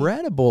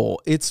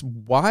incredible. It's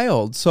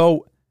wild.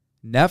 So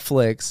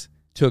Netflix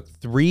took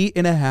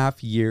 3.5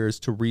 years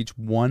to reach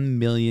 1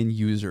 million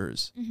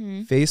users.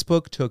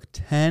 Facebook took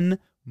 10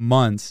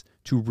 months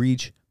to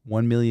reach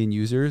 1 million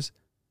users.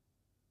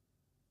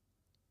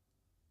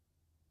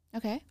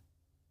 Okay.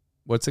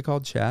 What's it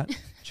called? Chat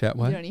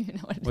what? You don't even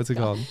know What's it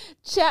called?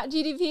 Chat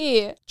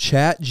GDP.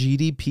 Chat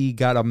GDP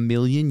got 1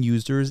 million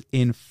users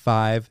in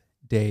 5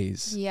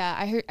 days.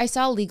 Yeah, I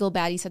saw Legal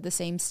Baddie said the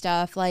same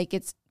stuff. Like,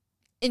 it's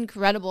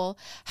incredible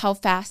how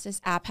fast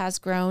this app has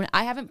grown.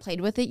 I haven't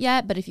played with it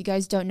yet, but if you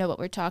guys don't know what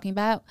we're talking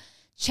about,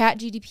 Chat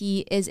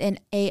GDP is an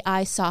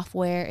AI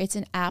software. It's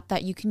an app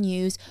that you can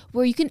use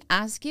where you can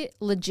ask it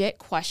legit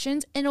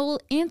questions and it will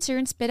answer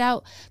and spit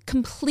out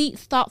complete,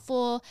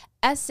 thoughtful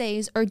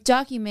essays or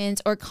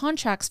documents or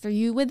contracts for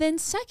you within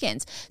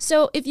seconds.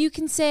 So if you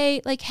can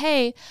say like,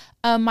 hey,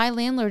 my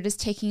landlord is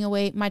taking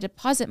away my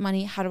deposit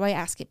money, how do I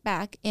ask it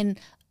back? In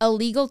a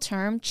legal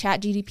term,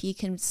 Chat GDP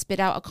can spit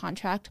out a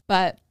contract,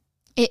 but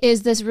it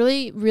is this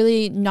really,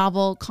 really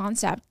novel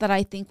concept that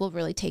I think will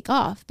really take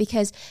off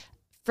because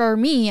for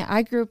me,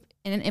 I grew up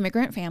in an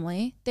immigrant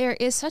family. There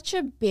is such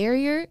a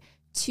barrier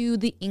to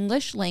the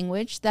English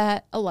language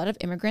that a lot of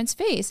immigrants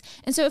face.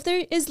 And so if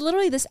there is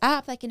literally this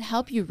app that can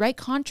help you write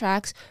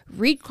contracts,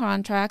 read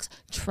contracts,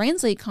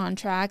 translate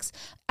contracts,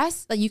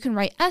 you can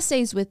write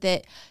essays with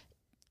it,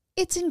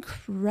 it's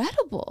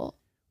incredible.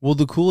 Well,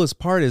 the coolest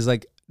part is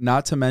like,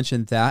 not to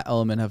mention that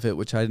element of it,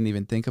 which I didn't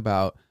even think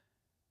about,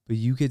 but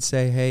you could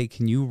say, hey,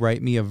 can you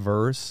write me a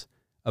verse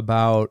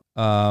about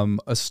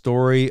a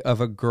story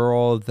of a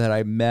girl that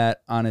I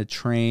met on a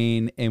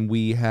train and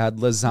we had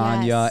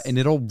lasagna, and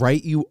it'll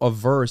write you a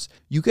verse.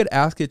 You could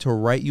ask it to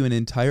write you an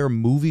entire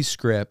movie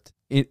script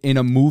in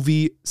a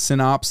movie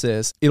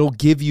synopsis. It'll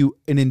give you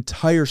an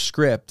entire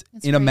script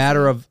in a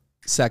matter of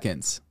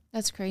seconds.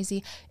 That's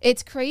crazy.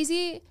 It's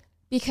crazy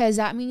because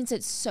that means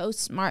it's so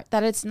smart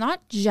that it's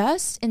not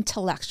just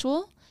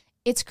intellectual,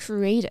 it's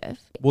creative.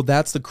 Well,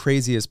 that's the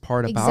craziest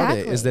part about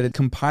it, is that it's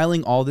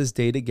compiling all this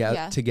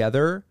data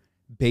together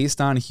based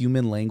on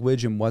human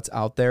language and what's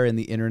out there in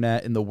the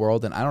internet, in the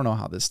world. And I don't know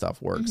how this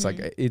stuff works.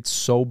 Like, it's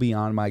so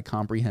beyond my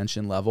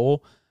comprehension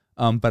level.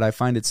 But I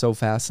find it so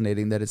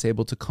fascinating that it's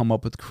able to come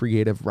up with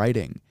creative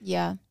writing.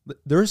 Yeah.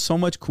 There's so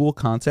much cool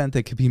content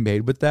that could be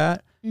made with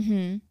that.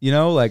 You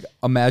know, like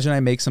imagine I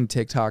make some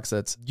TikToks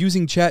that's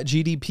using Chat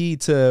GDP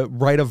to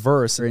write a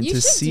verse or you to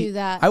should see. Do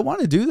that. I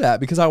want to do that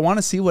because I want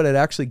to see what it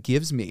actually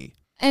gives me.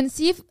 And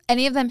see if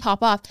any of them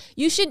pop off.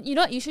 You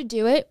know what? You should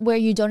do it where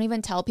you don't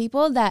even tell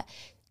people that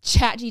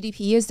Chat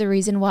GDP is the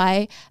reason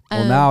why.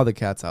 Well, now the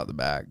cat's out of the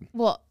bag.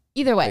 Well,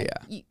 either way.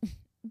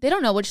 They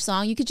don't know which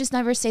song. You could just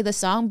never say the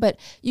song, but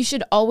you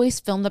should always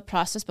film the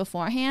process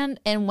beforehand.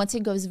 And once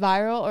it goes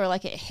viral or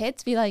like it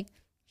hits, be like,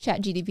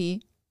 Chat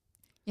GDP,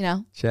 you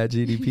know? Chat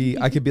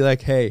GDP. I could be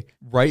like, hey,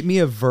 write me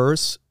a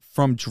verse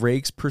from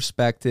Drake's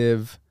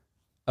perspective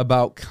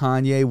about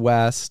Kanye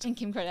West. And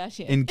Kim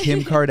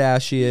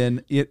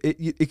Kardashian.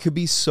 It could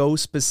be so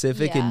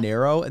specific and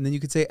narrow. And then you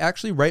could say,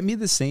 actually, write me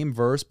the same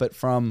verse, but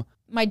from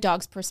my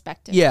dog's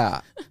perspective.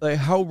 Yeah. Like,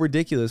 how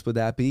ridiculous would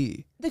that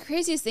be? The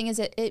craziest thing is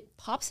it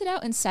pops it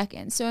out in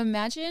seconds. So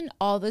imagine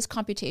all this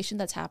computation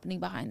that's happening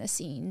behind the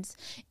scenes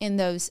in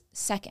those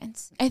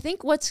seconds. I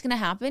think what's going to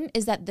happen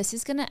is that this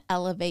is going to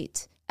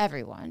elevate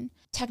everyone.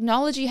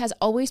 Technology has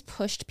always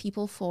pushed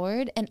people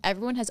forward, and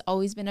everyone has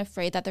always been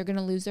afraid that they're going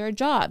to lose their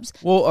jobs.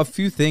 Well, a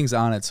few things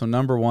on it. So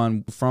number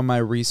one, from my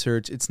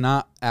research, it's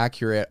not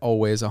accurate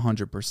always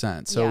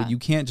 100%. So you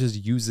can't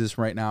just use this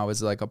right now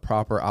as like a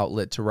proper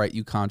outlet to write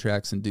you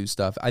contracts and do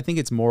stuff. I think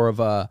it's more of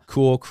a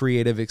cool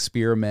creative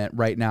experiment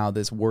right now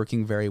that's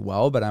working very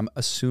well, but I'm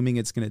assuming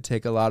it's going to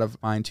take a lot of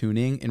fine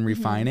tuning and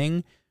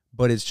refining.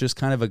 But it's just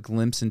kind of a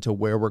glimpse into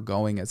where we're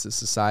going as a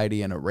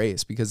society and a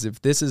race. Because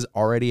if this is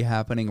already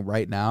happening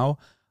right now,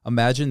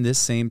 imagine this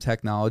same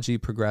technology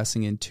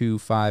progressing in 2,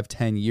 5,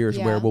 10 years.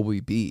 Where will we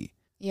be?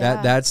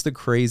 That's the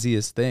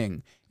craziest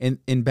thing.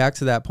 And back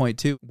to that point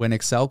too, when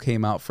Excel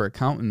came out for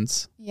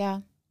accountants,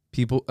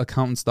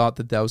 accountants thought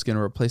that was going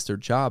to replace their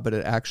job, but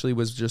it actually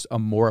was just a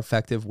more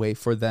effective way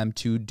for them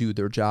to do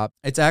their job.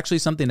 It's actually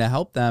something to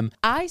help them.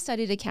 I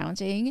studied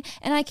accounting,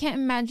 and I can't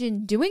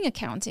imagine doing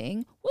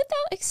accounting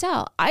without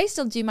Excel. I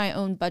still do my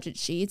own budget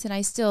sheets, and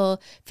I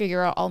still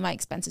figure out all my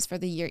expenses for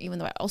the year, even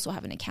though I also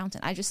have an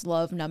accountant. I just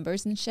love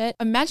numbers and shit.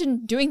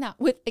 Imagine doing that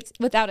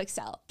without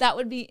Excel. That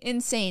would be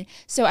insane.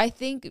 So I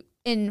think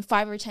in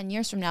 5 or 10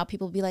 years from now,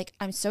 people will be like,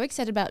 I'm so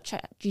excited about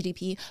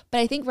GDP. But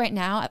I think right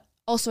now,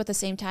 also at the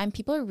same time,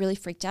 people are really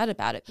freaked out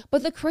about it.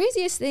 But the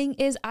craziest thing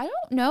is I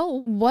don't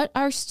know what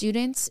our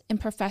students and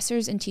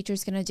professors and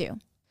teachers going to do.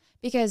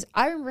 Because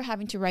I remember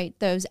having to write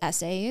those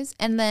essays.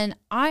 And then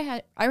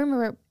I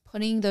remember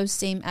putting those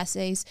same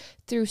essays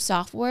through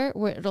software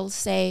where it'll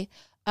say,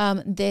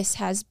 this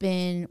has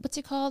been, what's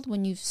it called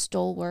when you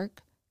stole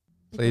work?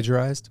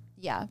 Plagiarized?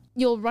 Yeah.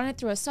 You'll run it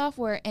through a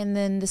software, and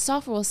then the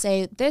software will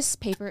say, this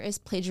paper is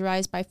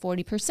plagiarized by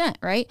 40%,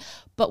 right?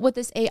 But with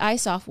this AI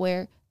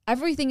software,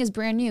 everything is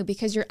brand new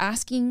because you're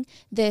asking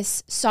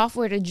this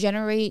software to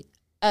generate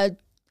a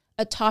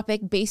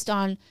topic based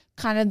on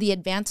kind of the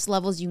advanced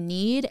levels you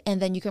need.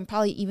 And then you can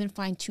probably even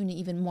fine tune it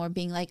even more,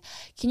 being like,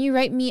 can you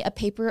write me a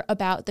paper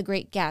about the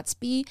Great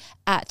Gatsby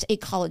at a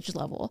college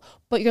level?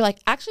 But you're like,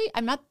 actually,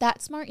 I'm not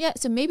that smart yet.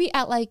 So maybe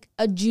at like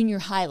a junior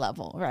high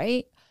level,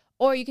 right?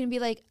 Or you can be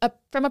like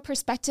from a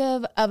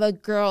perspective of a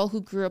girl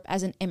who grew up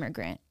as an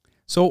immigrant.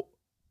 So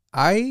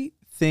I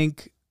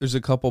think there's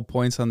a couple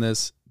points on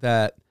this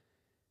that,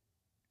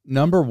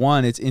 number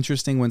one, it's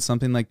interesting when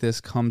something like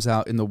this comes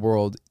out in the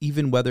world,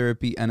 even whether it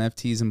be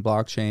NFTs and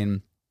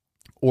blockchain,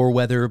 or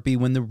whether it be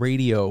when the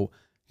radio,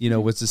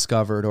 was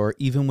discovered, or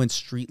even when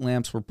street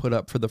lamps were put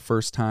up for the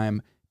first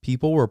time,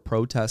 people were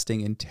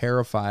protesting and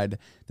terrified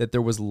that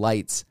there was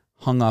lights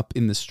hung up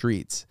in the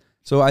streets.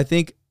 So I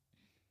think,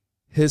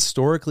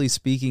 historically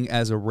speaking,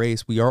 as a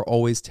race, we are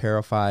always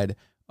terrified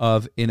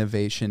of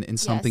innovation in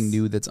something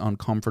new that's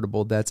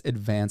uncomfortable, that's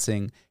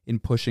advancing in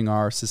pushing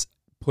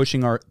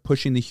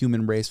the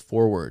human race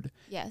forward.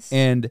 Yes.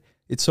 And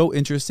it's so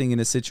interesting in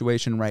a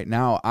situation right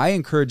now. I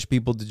encourage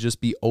people to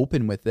just be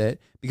open with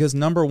it because,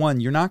 number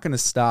one, you're not going to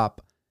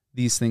stop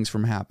these things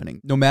from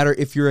happening. No matter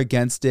if you're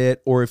against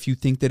it or if you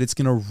think that it's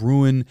going to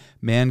ruin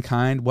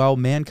mankind, well,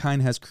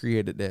 mankind has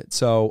created it.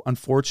 So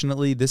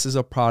unfortunately, this is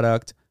a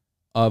product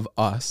of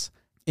us.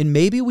 And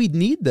maybe we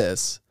need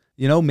this.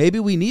 Maybe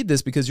we need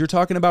this because you're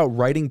talking about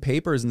writing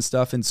papers and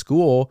stuff in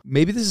school.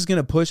 Maybe this is going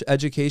to push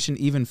education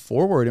even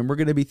forward, and we're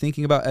going to be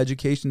thinking about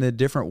education in a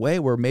different way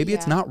where maybe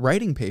it's not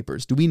writing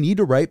papers. Do we need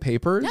to write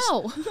papers?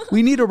 No.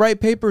 We need to write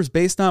papers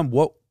based on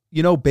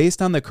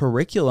based on the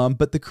curriculum,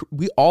 but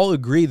we all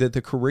agree that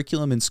the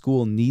curriculum in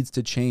school needs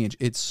to change.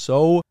 It's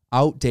so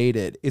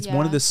outdated. It's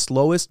one of the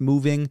slowest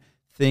moving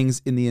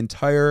things in the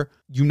entire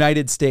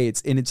United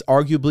States, and it's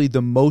arguably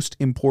the most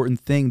important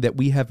thing that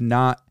we have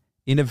not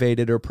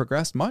innovated or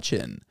progressed much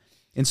in.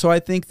 And so I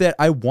think that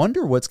I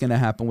wonder what's going to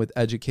happen with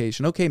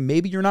education. Okay,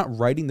 maybe you're not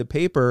writing the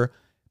paper,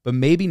 but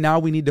maybe now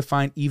we need to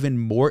find even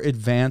more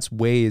advanced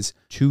ways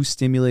to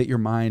stimulate your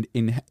mind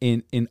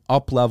in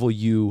up-level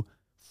you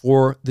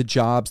for the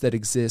jobs that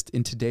exist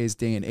in today's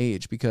day and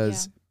age.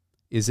 Because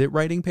is it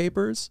writing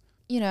papers?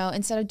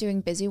 Instead of doing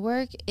busy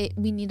work,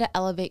 we need to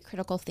elevate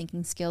critical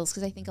thinking skills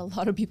because I think a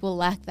lot of people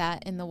lack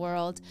that in the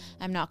world.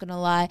 I'm not going to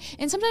lie.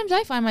 And sometimes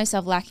I find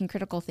myself lacking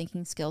critical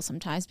thinking skills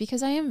sometimes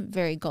because I am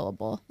very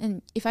gullible.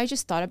 And if I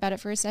just thought about it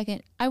for a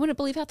second, I wouldn't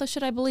believe how the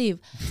shit I believe.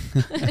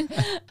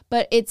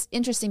 But it's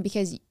interesting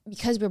because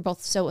we're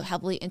both so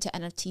heavily into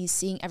NFTs,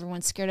 seeing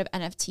everyone scared of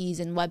NFTs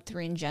and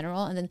Web3 in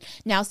general, and then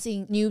now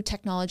seeing new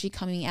technology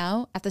coming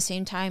out at the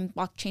same time,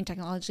 blockchain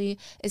technology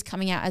is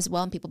coming out as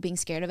well, and people being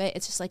scared of it.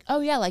 It's just like,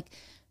 oh yeah, like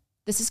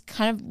this is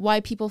kind of why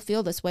people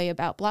feel this way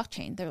about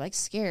blockchain. They're like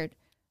scared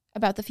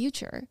about the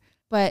future,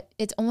 but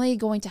it's only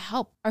going to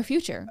help our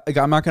future. Like,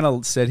 I'm not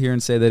going to sit here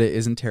and say that it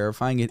isn't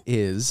terrifying. It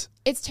is.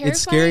 It's terrifying.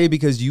 It's scary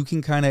because you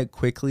can kind of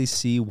quickly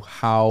see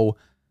how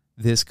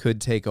this could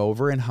take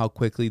over and how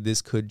quickly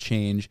this could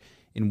change,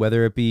 and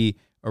whether it be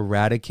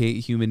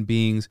eradicate human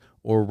beings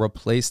or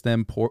replace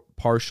them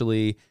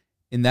partially.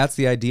 And that's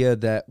the idea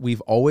that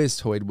we've always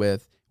toyed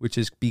with, which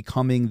is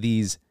becoming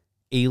these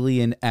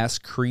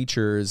alien-esque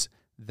creatures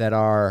that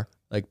are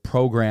like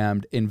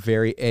programmed and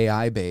very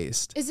AI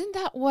based. Isn't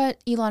that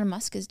what Elon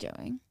Musk is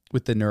doing?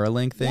 With the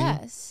Neuralink thing?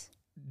 Yes.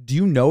 Do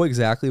you know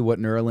exactly what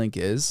Neuralink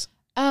is?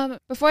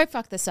 Before I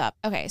fuck this up.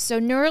 Okay, so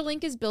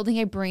Neuralink is building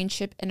a brain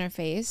chip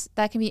interface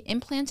that can be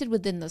implanted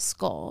within the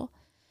skull,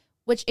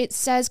 which it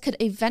says could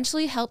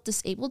eventually help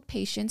disabled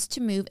patients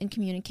to move and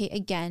communicate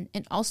again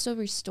and also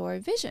restore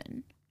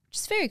vision, which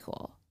is very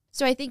cool.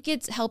 So I think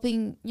it's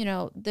helping,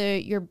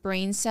 your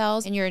brain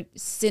cells and your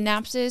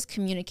synapses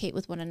communicate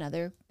with one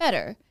another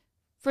better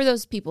for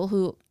those people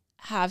who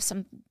have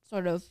some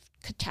sort of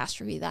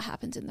catastrophe that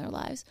happens in their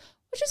lives,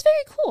 which is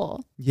very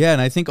cool. Yeah,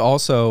 and I think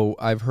also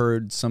I've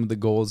heard some of the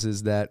goals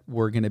is that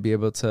we're going to be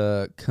able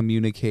to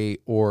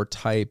communicate or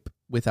type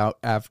without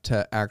have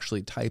to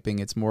actually typing.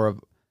 It's more of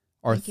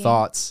our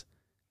thoughts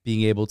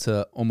being able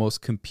to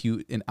almost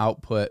compute and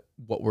output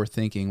what we're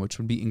thinking, which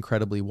would be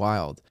incredibly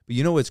wild. But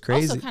you know what's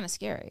crazy? Also kind of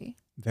scary.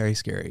 Very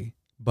scary.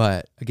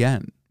 But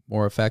again,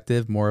 more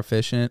effective, more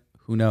efficient.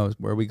 Who knows?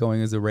 Where are we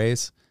going as a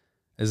race,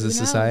 as a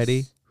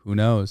society? Who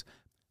knows?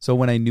 So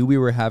when I knew we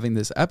were having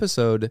this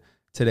episode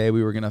today,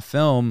 we were going to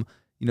film,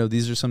 you know,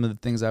 these are some of the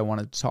things I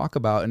wanted to talk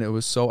about. And it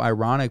was so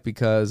ironic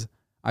because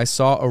I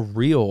saw a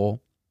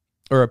reel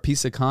or a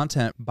piece of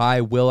content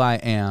by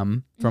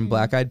will.i.am from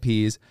Black Eyed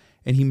Peas,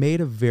 and he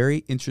made a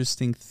very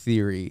interesting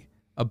theory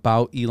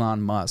about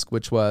Elon Musk,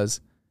 which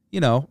was, you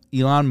know,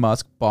 Elon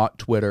Musk bought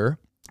Twitter,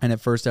 and at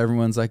first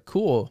everyone's like,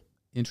 cool,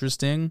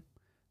 interesting,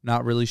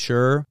 not really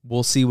sure.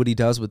 We'll see what he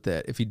does with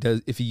it.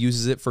 If he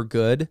uses it for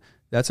good,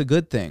 that's a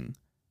good thing.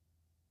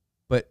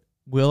 But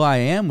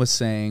will.i.am was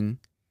saying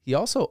he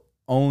also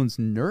owns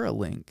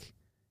Neuralink.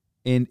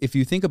 And if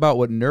you think about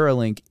what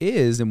Neuralink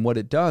is and what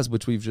it does,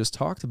 which we've just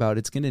talked about,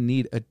 it's going to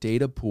need a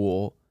data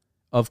pool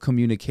of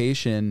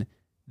communication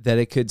that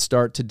it could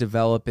start to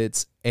develop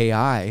its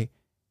AI.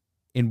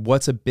 And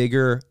what's a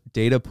bigger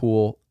data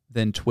pool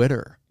than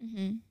Twitter?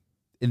 Mm-hmm.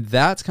 And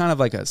that's kind of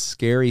like a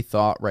scary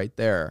thought right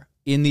there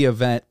in the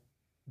event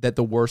that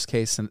the worst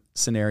case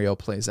scenario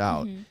plays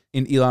out. Mm-hmm.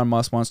 And Elon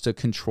Musk wants to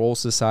control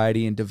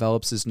society and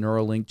develops this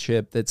Neuralink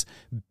chip that's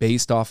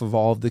based off of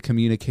all of the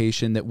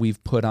communication that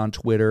we've put on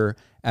Twitter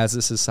as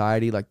a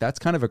society. Like, that's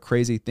kind of a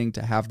crazy thing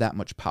to have that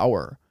much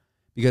power,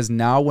 because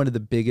now one of the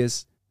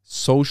biggest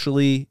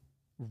socially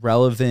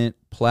relevant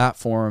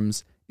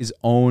platforms is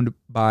owned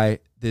by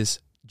this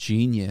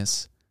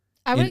genius.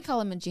 I wouldn't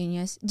call him a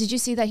genius. Did you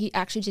see that he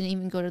actually didn't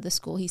even go to the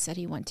school he said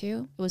he went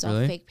to? It was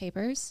all fake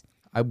papers.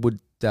 I would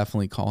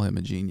definitely call him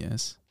a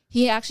genius.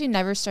 He actually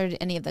never started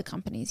any of the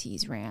companies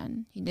he's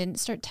ran. He didn't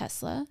start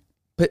Tesla.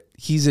 But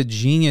he's a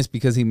genius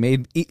because he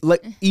made,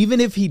 like,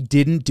 even if he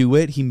didn't do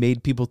it, he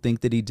made people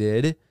think that he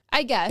did.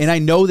 I guess. And I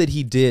know that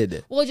he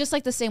did. Well, just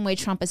like the same way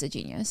Trump is a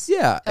genius.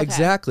 Yeah, okay.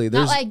 Exactly.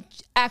 Not like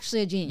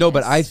actually a genius. No,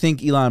 but I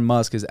think Elon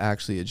Musk is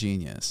actually a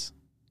genius.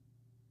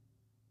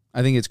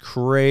 I think it's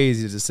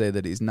crazy to say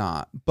that he's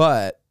not,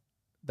 but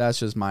that's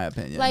just my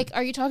opinion. Like,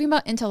 are you talking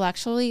about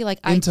intellectually? Like,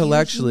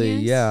 intellectually,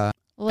 yeah.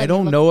 I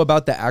don't know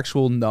about the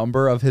actual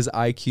number of his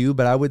IQ,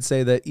 but I would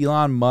say that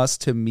Elon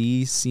Musk to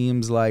me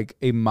seems like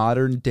a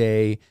modern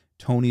day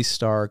Tony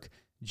Stark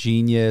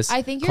genius.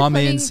 I think you're come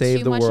putting in, save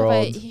too the much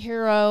world. of a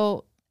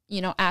hero,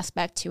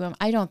 aspect to him.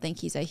 I don't think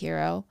he's a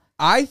hero.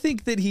 I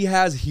think that he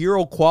has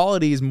hero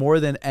qualities more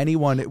than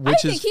anyone, which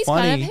is funny. I think he's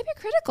kind of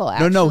hypocritical,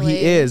 actually. No,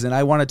 he is, and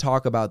I want to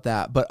talk about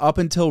that. But up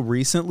until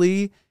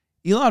recently,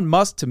 Elon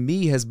Musk, to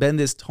me, has been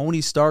this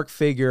Tony Stark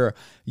figure.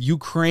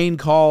 Ukraine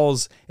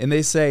calls, and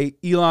they say,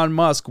 Elon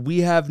Musk, we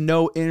have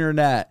no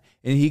internet.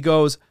 And he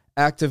goes,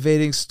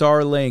 activating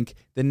Starlink.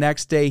 The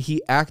next day,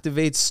 he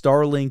activates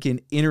Starlink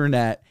and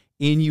internet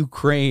in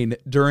Ukraine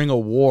during a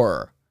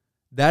war.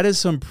 That is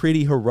some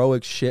pretty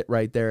heroic shit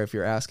right there, if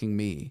you're asking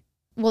me.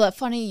 Well, it's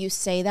funny you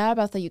say that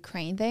about the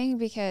Ukraine thing,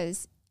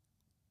 because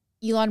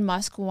Elon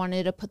Musk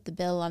wanted to put the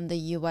bill on the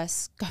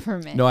U.S.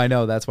 government. No, I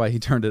know. That's why he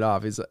turned it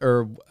off. He's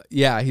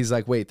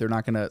like, wait, they're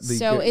not going to.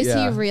 So is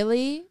he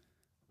really?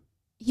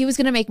 He was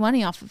going to make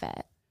money off of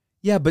it.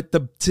 Yeah, but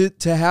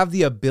to have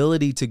the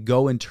ability to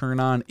go and turn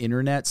on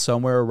internet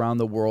somewhere around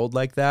the world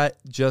like that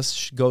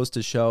just goes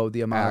to show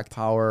the amount of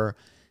power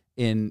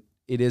in.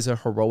 It is a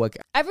heroic.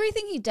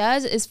 Everything he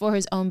does is for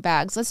his own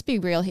bags. Let's be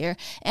real here.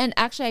 And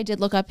actually, I did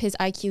look up his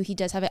IQ. He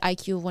does have an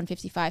IQ of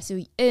 155, so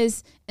he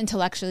is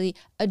intellectually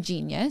a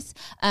genius.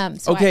 I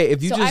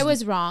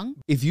was wrong.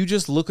 If you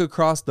just look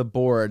across the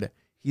board,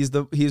 he's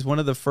one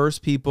of the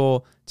first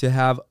people to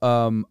have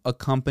a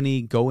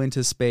company go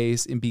into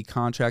space and be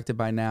contracted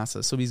by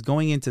NASA. So he's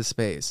going into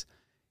space.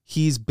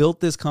 He's built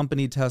this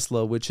company,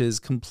 Tesla, which has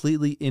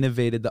completely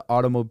innovated the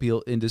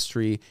automobile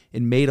industry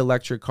and made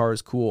electric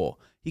cars cool.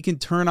 He can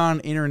turn on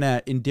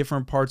internet in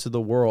different parts of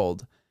the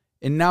world.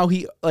 And now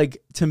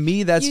to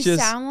me, that's You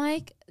sound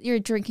like you're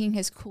drinking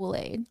his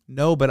Kool-Aid.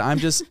 No, but I'm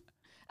just...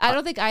 I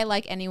don't think I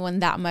like anyone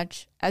that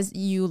much as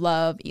you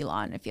love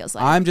Elon, it feels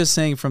like. I'm just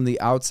saying from the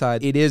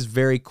outside, it is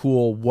very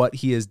cool what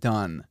he has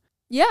done.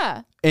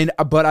 Yeah.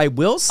 But I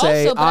will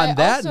say I've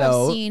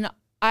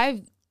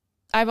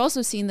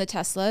also seen the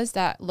Teslas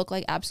that look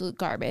like absolute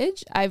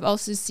garbage. I've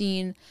also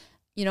seen,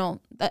 the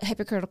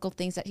hypocritical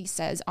things that he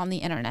says on the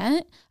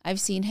internet. I've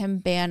seen him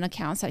ban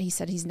accounts that he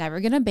said he's never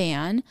going to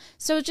ban.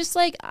 So it's just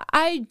like,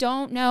 I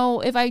don't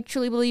know if I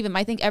truly believe him.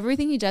 I think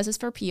everything he does is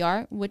for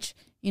PR, which,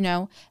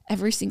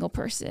 every single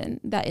person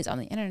that is on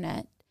the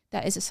internet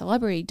that is a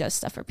celebrity does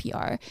stuff for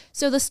PR.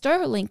 So the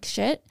Starlink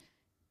shit,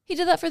 he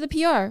did that for the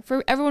PR,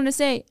 for everyone to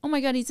say, oh my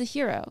God, he's a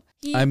hero.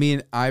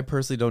 I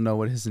personally don't know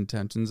what his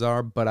intentions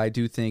are, but I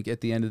do think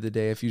at the end of the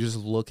day, if you just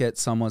look at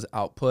someone's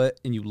output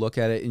and you look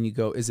at it and you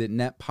go, is it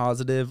net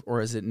positive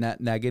or is it net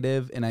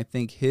negative? And I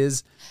think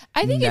it's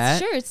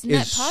net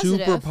positive.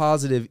 Super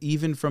positive,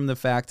 even from the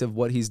fact of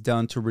what he's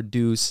done to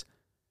reduce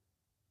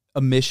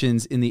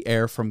emissions in the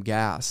air from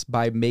gas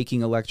by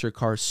making electric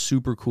cars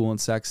super cool and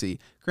sexy.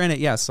 Granted,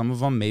 yeah, some of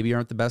them maybe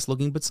aren't the best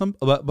looking,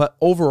 but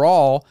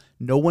overall,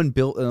 no one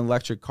built an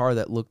electric car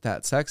that looked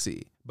that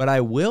sexy. But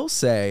I will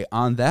say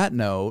on that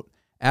note,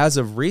 as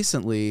of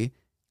recently,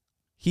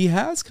 he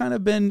has kind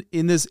of been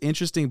in this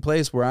interesting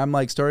place where I'm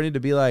like starting to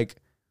be like,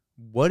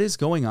 what is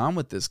going on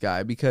with this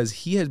guy? Because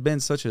he has been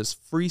such a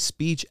free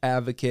speech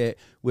advocate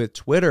with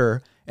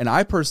Twitter. And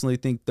I personally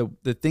think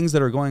the things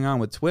that are going on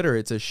with Twitter,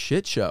 it's a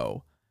shit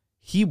show.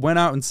 He went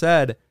out and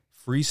said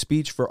free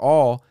speech for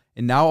all.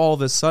 And now all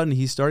of a sudden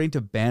he's starting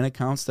to ban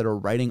accounts that are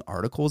writing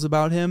articles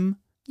about him.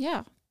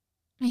 Yeah.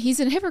 He's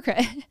a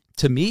hypocrite.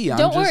 To me,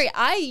 Don't worry.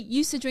 I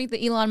used to drink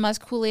the Elon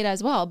Musk Kool-Aid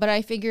as well, but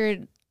I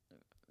figured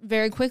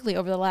very quickly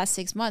over the last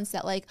 6 months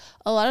that like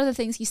a lot of the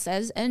things he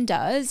says and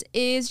does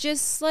is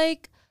just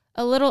like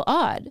a little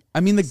odd.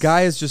 I mean, the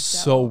guy is just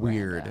so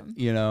weird, random.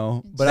 you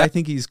know, but I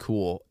think he's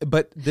cool.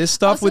 But this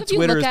stuff Also, with if you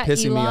Twitter is look at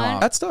pissing me Elon-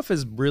 off. That stuff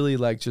is really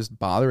like just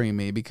bothering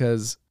me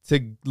because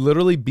to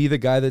literally be the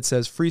guy that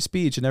says free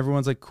speech and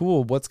everyone's like,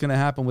 cool, what's going to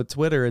happen with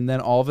Twitter? And then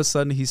all of a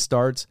sudden he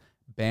starts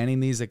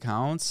banning these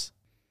accounts.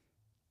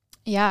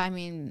 Yeah, I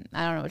mean,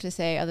 I don't know what to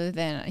say other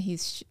than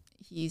he's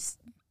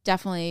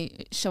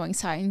definitely showing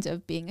signs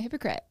of being a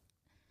hypocrite.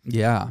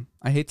 Yeah,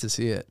 I hate to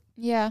see it.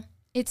 Yeah,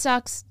 it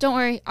sucks. Don't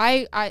worry.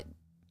 I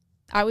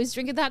was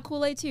drinking that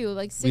Kool-Aid too,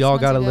 like 6 months ago. We all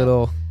got a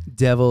little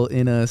devil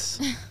in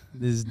us.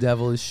 This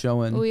devil is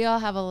showing. We all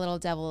have a little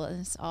devil in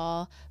us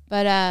all.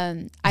 But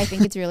I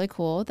think it's really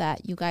cool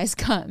that you guys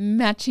got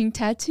matching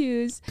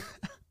tattoos.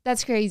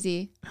 That's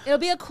crazy. It'll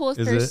be a cool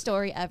first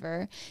story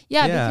ever.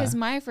 Yeah, because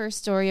my first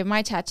story of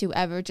my tattoo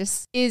ever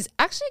just is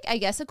actually, I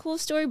guess, a cool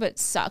story, but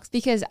sucks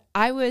because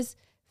I was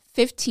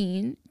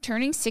 15,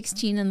 turning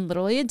 16 in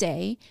literally a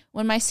day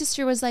when my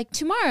sister was like,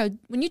 tomorrow,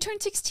 when you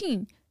turn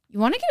 16, you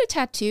want to get a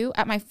tattoo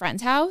at my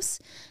friend's house?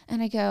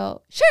 And I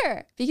go,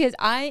 sure, because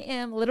I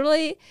am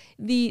literally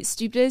the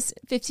stupidest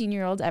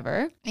 15-year-old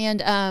ever.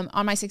 And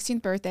on my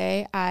 16th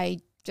birthday, I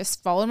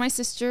just followed my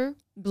sister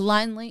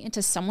blindly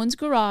into someone's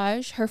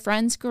garage, her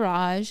friend's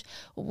garage,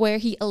 where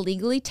he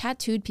illegally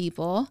tattooed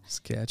people.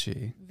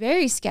 Sketchy.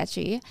 Very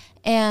sketchy.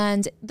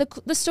 And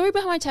the story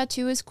behind my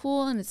tattoo is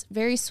cool and it's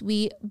very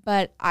sweet,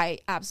 but I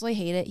absolutely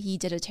hate it. He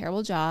did a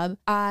terrible job.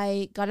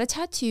 I got a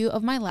tattoo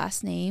of my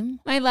last name.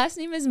 My last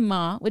name is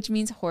Ma, which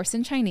means horse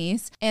in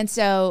Chinese. And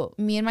so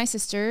me and my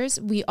sisters,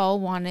 we all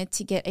wanted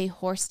to get a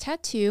horse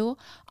tattoo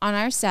on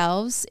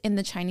ourselves in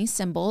the Chinese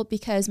symbol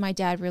because my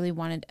dad really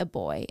wanted a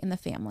boy in the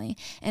family.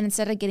 And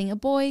instead of getting a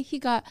boy, he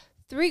got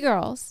 3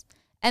 girls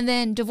and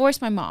then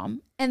divorced my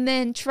mom and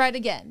then tried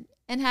again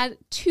and had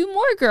 2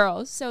 more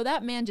girls. So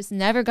that man just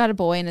never got a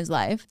boy in his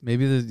life.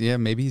 Maybe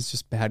maybe he's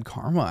just bad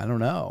karma. I don't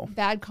know.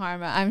 Bad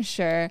karma, I'm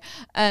sure.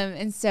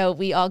 And so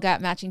we all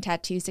got matching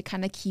tattoos to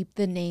kind of keep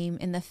the name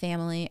in the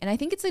family. And I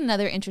think it's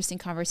another interesting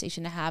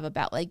conversation to have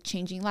about like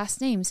changing last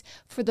names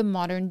for the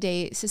modern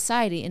day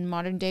society and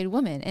modern day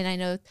women. And I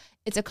know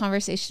it's a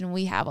conversation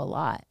we have a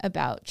lot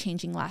about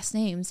changing last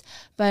names.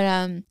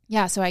 But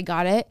yeah, so I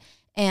got it.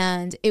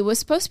 And it was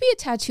supposed to be a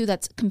tattoo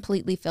that's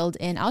completely filled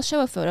in. I'll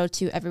show a photo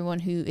to everyone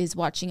who is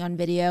watching on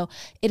video.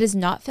 It is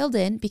not filled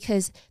in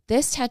because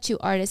this tattoo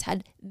artist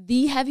had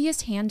the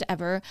heaviest hand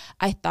ever.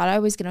 I thought I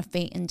was going to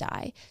faint and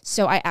die.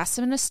 So I asked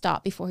him to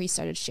stop before he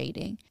started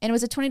shading. And it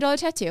was a $20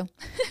 tattoo.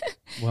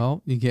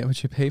 Well, you get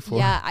what you pay for.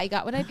 Yeah, I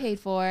got what I paid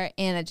for.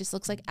 And it just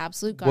looks like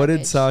absolute garbage. What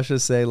did Sasha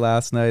say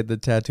last night, the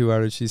tattoo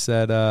artist? She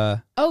said,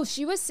 oh,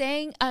 she was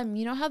saying,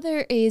 you know how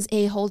there is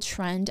a whole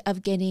trend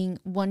of getting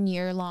 1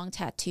 year long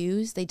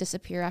tattoos? They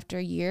disappear after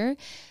a year.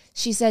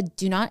 She said,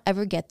 do not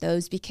ever get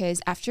those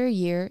because after a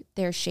year,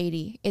 they're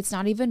shady. It's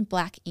not even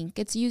black ink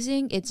it's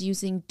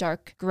using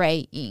dark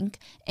gray ink.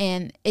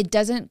 And it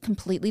doesn't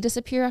completely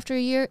disappear after a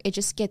year. It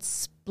just gets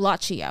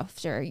splotchy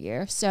after a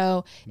year.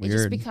 So Weird. It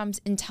just becomes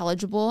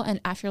intelligible.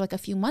 And after like a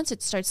few months,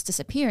 it starts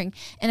disappearing.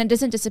 And it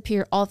doesn't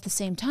disappear all at the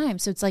same time.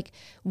 So it's like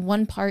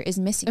one part is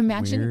missing.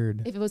 Imagine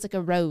Weird. if it was like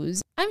a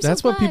rose.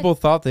 That's what people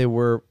thought they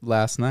were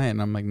last night.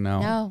 And I'm like,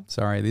 no.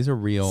 Sorry, these are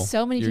real.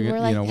 So many people were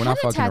like, we're not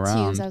fucking tattoos.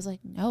 around. I was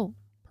like, no.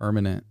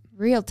 Permanent.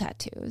 Real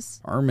tattoos.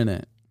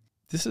 Permanent.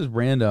 This is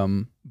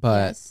random,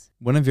 but Yes.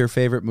 one of your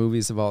favorite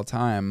movies of all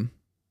time,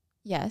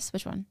 Yes.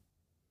 Which one?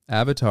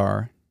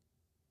 Avatar.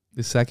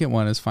 The second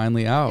one is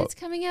finally out. It's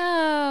coming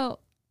out.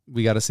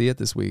 We got to see it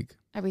this week.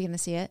 Are we going to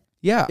see it?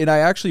 Yeah, and I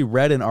actually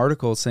read an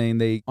article saying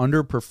they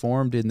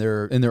underperformed in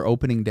their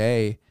opening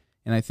day,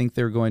 and I think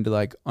they're going to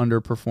like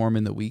underperform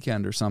in the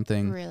weekend or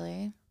something.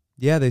 Really?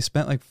 Yeah, they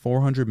spent like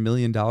 $400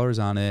 million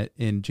on it,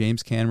 and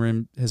James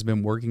Cameron has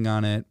been working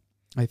on it,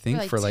 I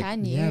think, for like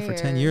 10 years. for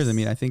 10 years. I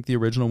mean, I think the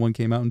original one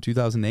came out in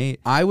 2008.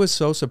 I was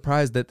so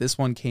surprised that this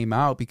one came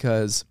out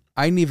because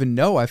I didn't even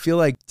know. I feel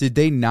like, did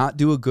they not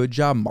do a good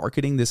job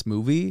marketing this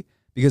movie?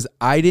 Because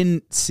I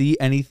didn't see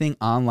anything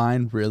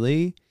online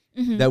really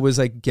that was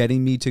like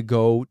getting me to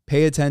go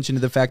pay attention to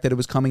the fact that it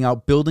was coming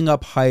out, building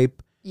up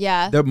hype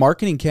Yeah. The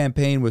marketing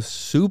campaign was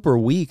super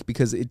weak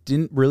because it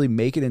didn't really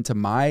make it into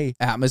my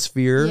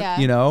atmosphere,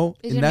 you know?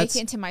 It didn't make it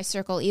into my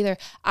circle either.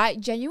 I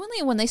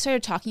genuinely, when they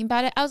started talking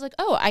about it, I was like,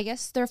 oh, I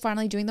guess they're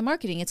finally doing the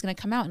marketing. It's going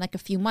to come out in like a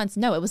few months.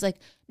 No, it was like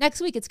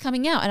next week it's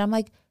coming out. And I'm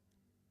like,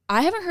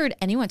 I haven't heard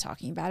anyone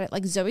talking about it.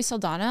 Like Zoe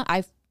Saldana,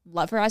 I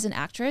love her as an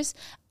actress.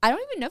 I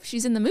don't even know if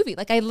she's in the movie.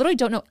 Like I literally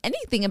don't know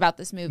anything about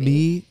this movie.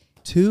 Me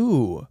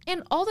too.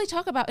 And all they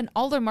talk about in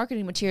all their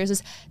marketing materials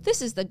is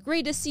this is the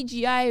greatest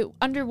CGI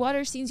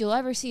underwater scenes you'll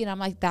ever see. And I'm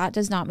like, that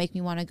does not make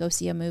me want to go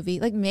see a movie.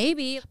 Like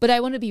maybe, but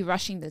I want to be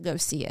rushing to go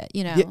see it,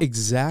 you know? Yeah,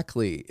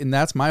 exactly. And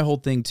that's my whole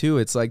thing too.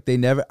 It's like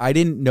I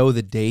didn't know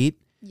the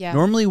date. Yeah.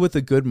 Normally with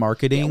a good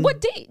marketing. Yeah, what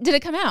date did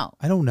it come out?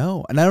 I don't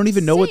know. And I don't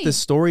even know what this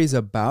story is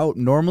about.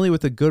 Normally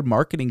with a good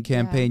marketing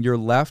campaign, you're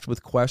left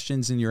with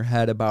questions in your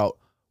head about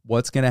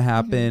what's going to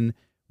happen,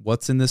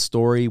 what's in the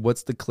story,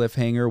 what's the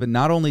cliffhanger. But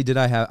not only did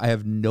I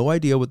have no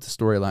idea what the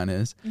storyline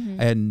is,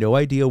 I had no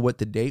idea what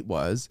the date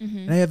was,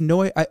 and I have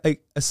I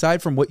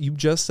aside from what you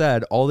just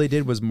said, all they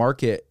did was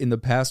market in the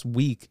past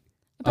week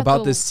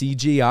about the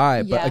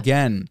CGI. But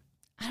again,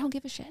 I don't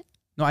give a shit.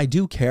 No, I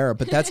do care,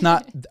 but that's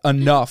not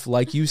enough,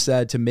 like you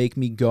said, to make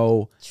me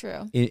go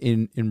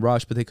in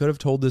rush. But they could have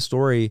told this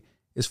story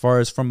as far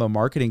as from a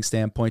marketing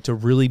standpoint to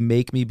really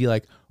make me be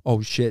like,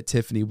 oh shit,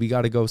 Tiffany, we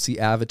got to go see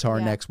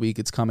Avatar next week.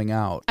 It's coming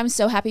out. I'm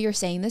so happy you're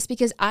saying this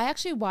because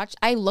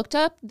I looked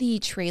up the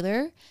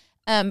trailer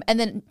and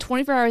then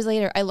 24 hours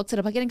later, I looked it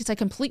up again because I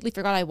completely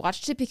forgot I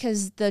watched it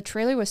because the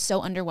trailer was so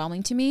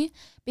underwhelming to me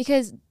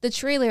because the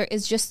trailer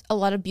is just a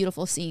lot of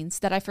beautiful scenes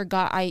that I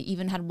forgot I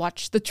even had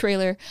watched the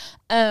trailer.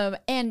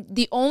 And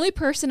the only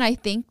person I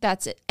think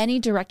that's any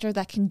director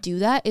that can do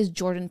that is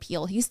Jordan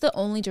Peele. He's the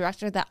only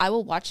director that I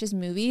will watch his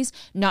movies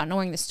not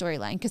knowing the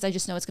storyline because I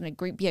just know it's going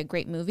to be a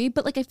great movie.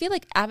 But like I feel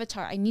like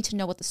Avatar, I need to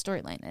know what the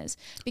storyline is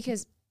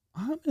because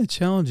I'm going to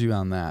challenge you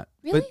on that.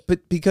 Really?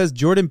 But because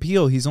Jordan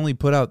Peele, he's only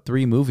put out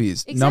 3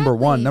 movies. Exactly. Number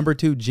 1. Number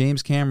 2,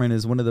 James Cameron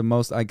is one of the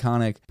most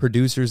iconic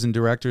producers and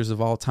directors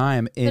of all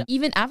time. And but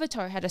even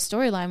Avatar had a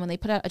storyline when they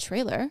put out a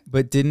trailer.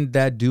 But didn't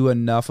that do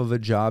enough of a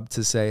job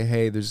to say,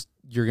 hey,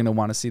 you're going to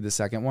want to see the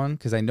second one?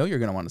 Because I know you're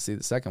going to want to see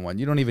the second one.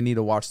 You don't even need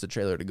to watch the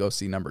trailer to go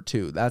see number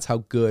 2. That's how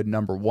good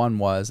number 1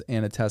 was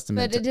and a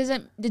testament. But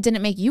it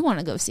didn't make you want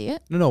to go see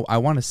it. No, I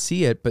want to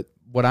see it. But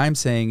what I'm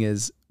saying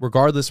is,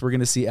 regardless, we're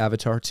going to see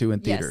Avatar 2 in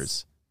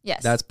theaters.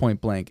 Yes. That's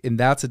point blank. And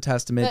that's a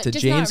testament but to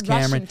just James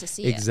not Cameron. To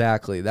see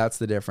exactly. It. That's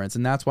the difference.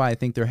 And that's why I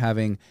think they're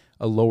having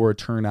a lower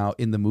turnout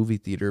in the movie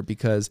theater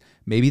because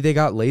maybe they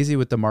got lazy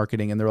with the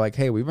marketing and they're like,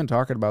 hey, we've been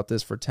talking about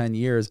this for 10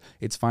 years.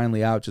 It's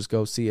finally out. Just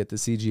go see it. The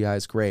CGI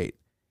is great.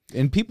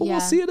 And people will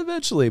see it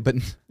eventually, but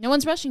no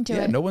one's rushing to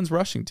it. No one's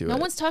rushing to it. No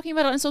one's talking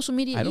about it on social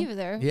media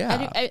either.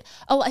 Yeah.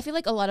 I feel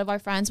like a lot of our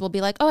friends will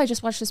be like, oh, I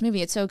just watched this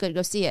movie. It's so good.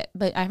 Go see it.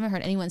 But I haven't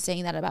heard anyone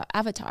saying that about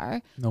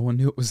Avatar. No one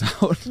knew it was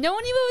out. No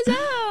one knew it was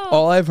out.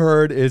 All I've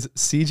heard is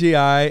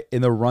CGI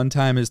and the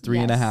runtime is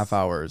 3.5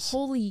 hours.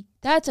 Holy,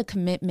 that's a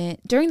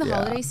commitment. During the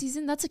holiday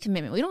season, that's a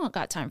commitment. We don't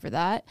got time for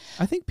that.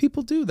 I think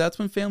people do. That's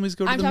when families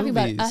go to the movies. I'm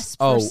talking about us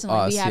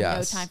personally. We have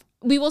no time.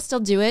 We will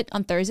still do it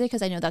on Thursday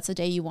because I know that's the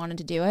day you wanted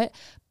to do it.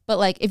 But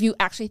like, if you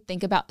actually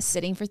think about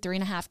sitting for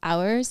 3.5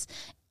 hours,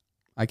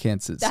 I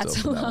can't sit still.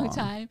 That's a long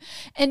time.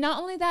 And not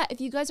only that,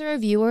 if you guys are a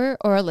viewer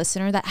or a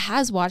listener that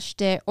has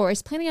watched it or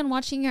is planning on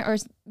watching it or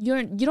you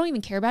don't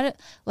even care about it,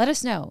 let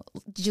us know.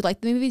 Did you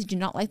like the movie? Did you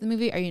not like the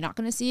movie? Are you not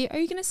going to see it? Are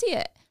you going to see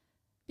it?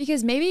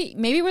 Because maybe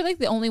we're like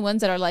the only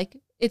ones that are like,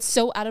 it's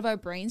so out of our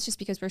brains just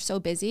because we're so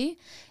busy.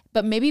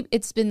 But maybe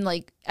it's been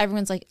like,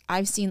 everyone's like,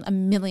 I've seen a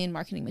million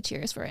marketing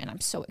materials for it and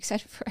I'm so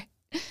excited for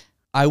it.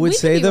 I would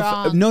say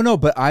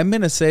but I'm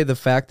going to say the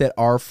fact that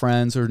our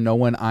friends or no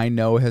one I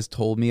know has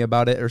told me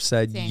about it or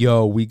said,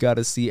 yo, we got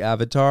to see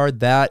Avatar.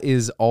 That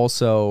is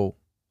also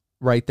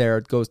right there.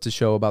 It goes to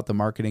show about the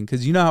marketing.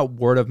 Because you know how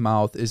word of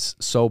mouth is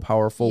so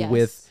powerful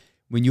with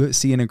when you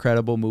see an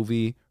incredible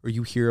movie or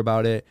you hear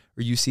about it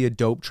or you see a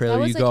dope trailer, that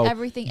was you like go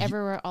everything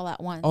everywhere all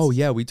at once. Oh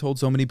yeah, we told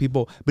so many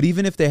people. But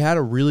even if they had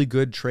a really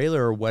good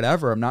trailer or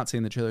whatever, I'm not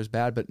saying the trailer's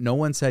bad, but no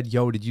one said,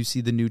 yo, did you see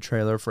the new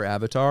trailer for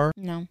Avatar?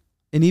 No.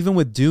 And even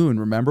with Dune,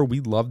 remember, we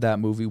loved that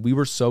movie. We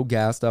were so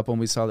gassed up when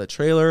we saw the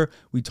trailer.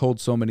 We told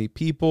so many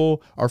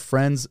people, our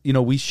friends,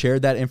 we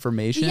shared that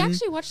information. We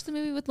actually watched the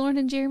movie with Lauren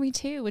and Jeremy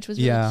too, which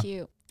was really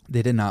cute.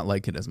 They did not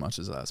like it as much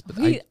as us, but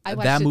I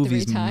that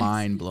movie's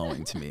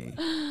mind-blowing to me.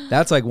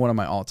 That's like one of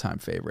my all-time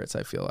favorites,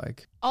 I feel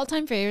like.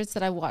 All-time favorites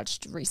that I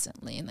watched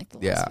recently in like the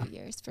last few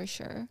years, for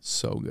sure.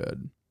 So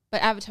good.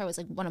 But Avatar was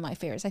like one of my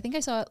favorites. I think I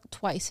saw it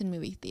twice in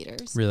movie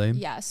theaters. Really?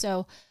 Yeah,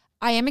 so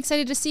I am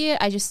excited to see it.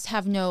 I just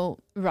have no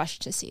rush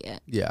to see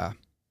it. Yeah,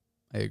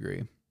 I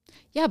agree.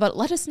 Yeah, but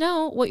let us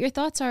know what your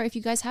thoughts are if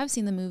you guys have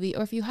seen the movie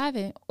or if you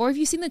haven't. Or if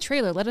you've seen the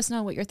trailer, let us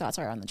know what your thoughts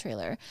are on the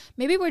trailer.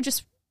 Maybe we're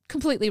just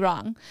completely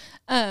wrong.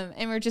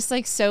 And we're just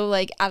like so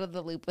like out of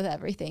the loop with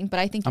everything. But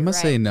I think I'm going to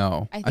say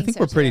no. I think so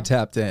we're pretty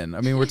tapped in.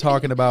 I mean, we're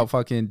talking about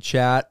fucking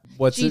chat.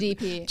 What's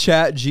GDP.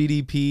 Chat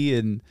GDP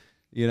and,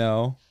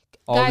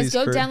 Guys,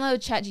 go download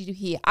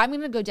ChatGPT. I'm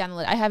going to go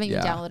download it. I haven't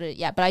even downloaded it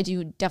yet, but I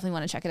do definitely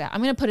want to check it out.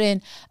 I'm going to put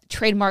in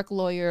trademark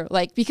lawyer,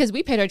 like, because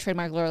we paid our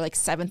trademark lawyer like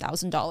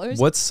 $7,000.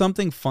 What's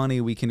something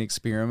funny we can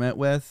experiment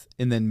with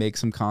and then make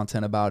some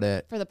content about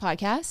it? For the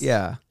podcast?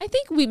 Yeah. I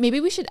think maybe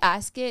we should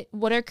ask it,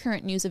 what are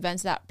current news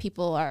events that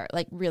people are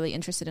like really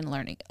interested in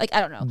learning? Like,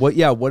 I don't know.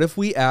 What if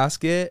we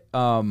ask it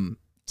to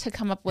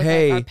come up with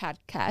like, our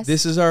podcast?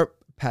 This is our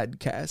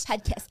podcast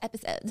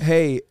episode.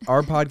 Hey,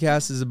 our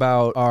podcast is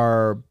about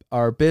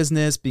our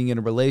business, being in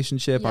a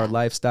relationship, our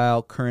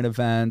lifestyle, current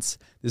events.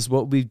 This is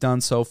what we've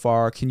done so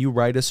far. Can you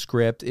write a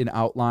script and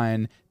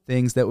outline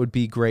things that would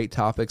be great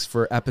topics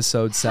for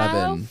episode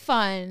 7?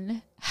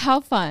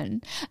 How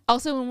fun.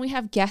 Also, when we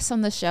have guests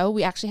on the show,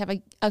 we actually have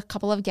a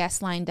couple of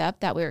guests lined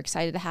up that we're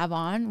excited to have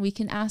on. We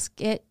can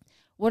ask it,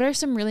 what are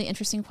some really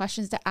interesting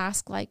questions to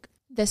ask, like,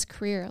 this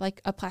career, like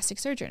a plastic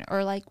surgeon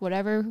or like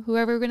whoever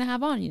we're going to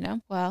have on, you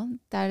know? Well,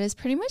 that is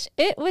pretty much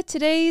it with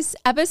today's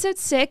episode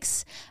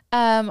 6.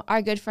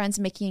 Our good friends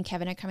Mickey and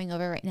Kevin are coming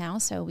over right now,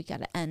 so we got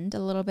to end a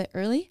little bit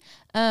early.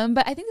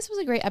 But I think this was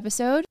a great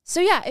episode.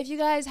 So yeah, if you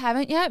guys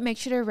haven't yet, make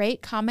sure to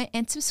rate, comment,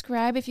 and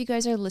subscribe if you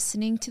guys are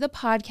listening to the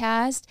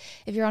podcast.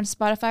 If you're on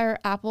Spotify or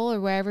Apple or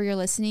wherever you're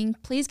listening,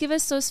 please give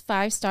us those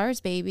 5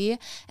 stars, baby.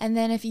 And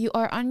then if you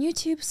are on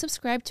YouTube,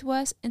 subscribe to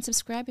us, and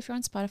subscribe if you're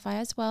on Spotify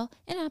as well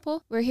and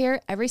Apple. We're here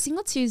every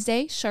single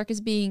Tuesday. Shark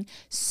is being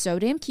so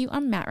damn cute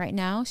on Matt right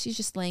now. She's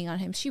just laying on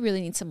him. She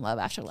really needs some love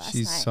after last night.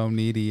 She's so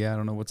needy. I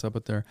don't know what's up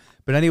with her.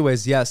 But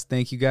anyways, yes,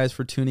 thank you guys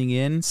for tuning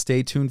in.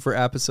 Stay tuned for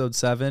episode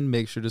 7.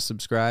 Make sure to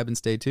subscribe and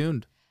stay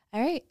tuned.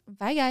 All right.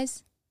 Bye,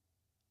 guys.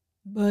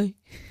 Bye.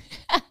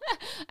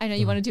 I know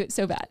you want to do it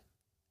so bad.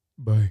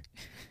 Bye.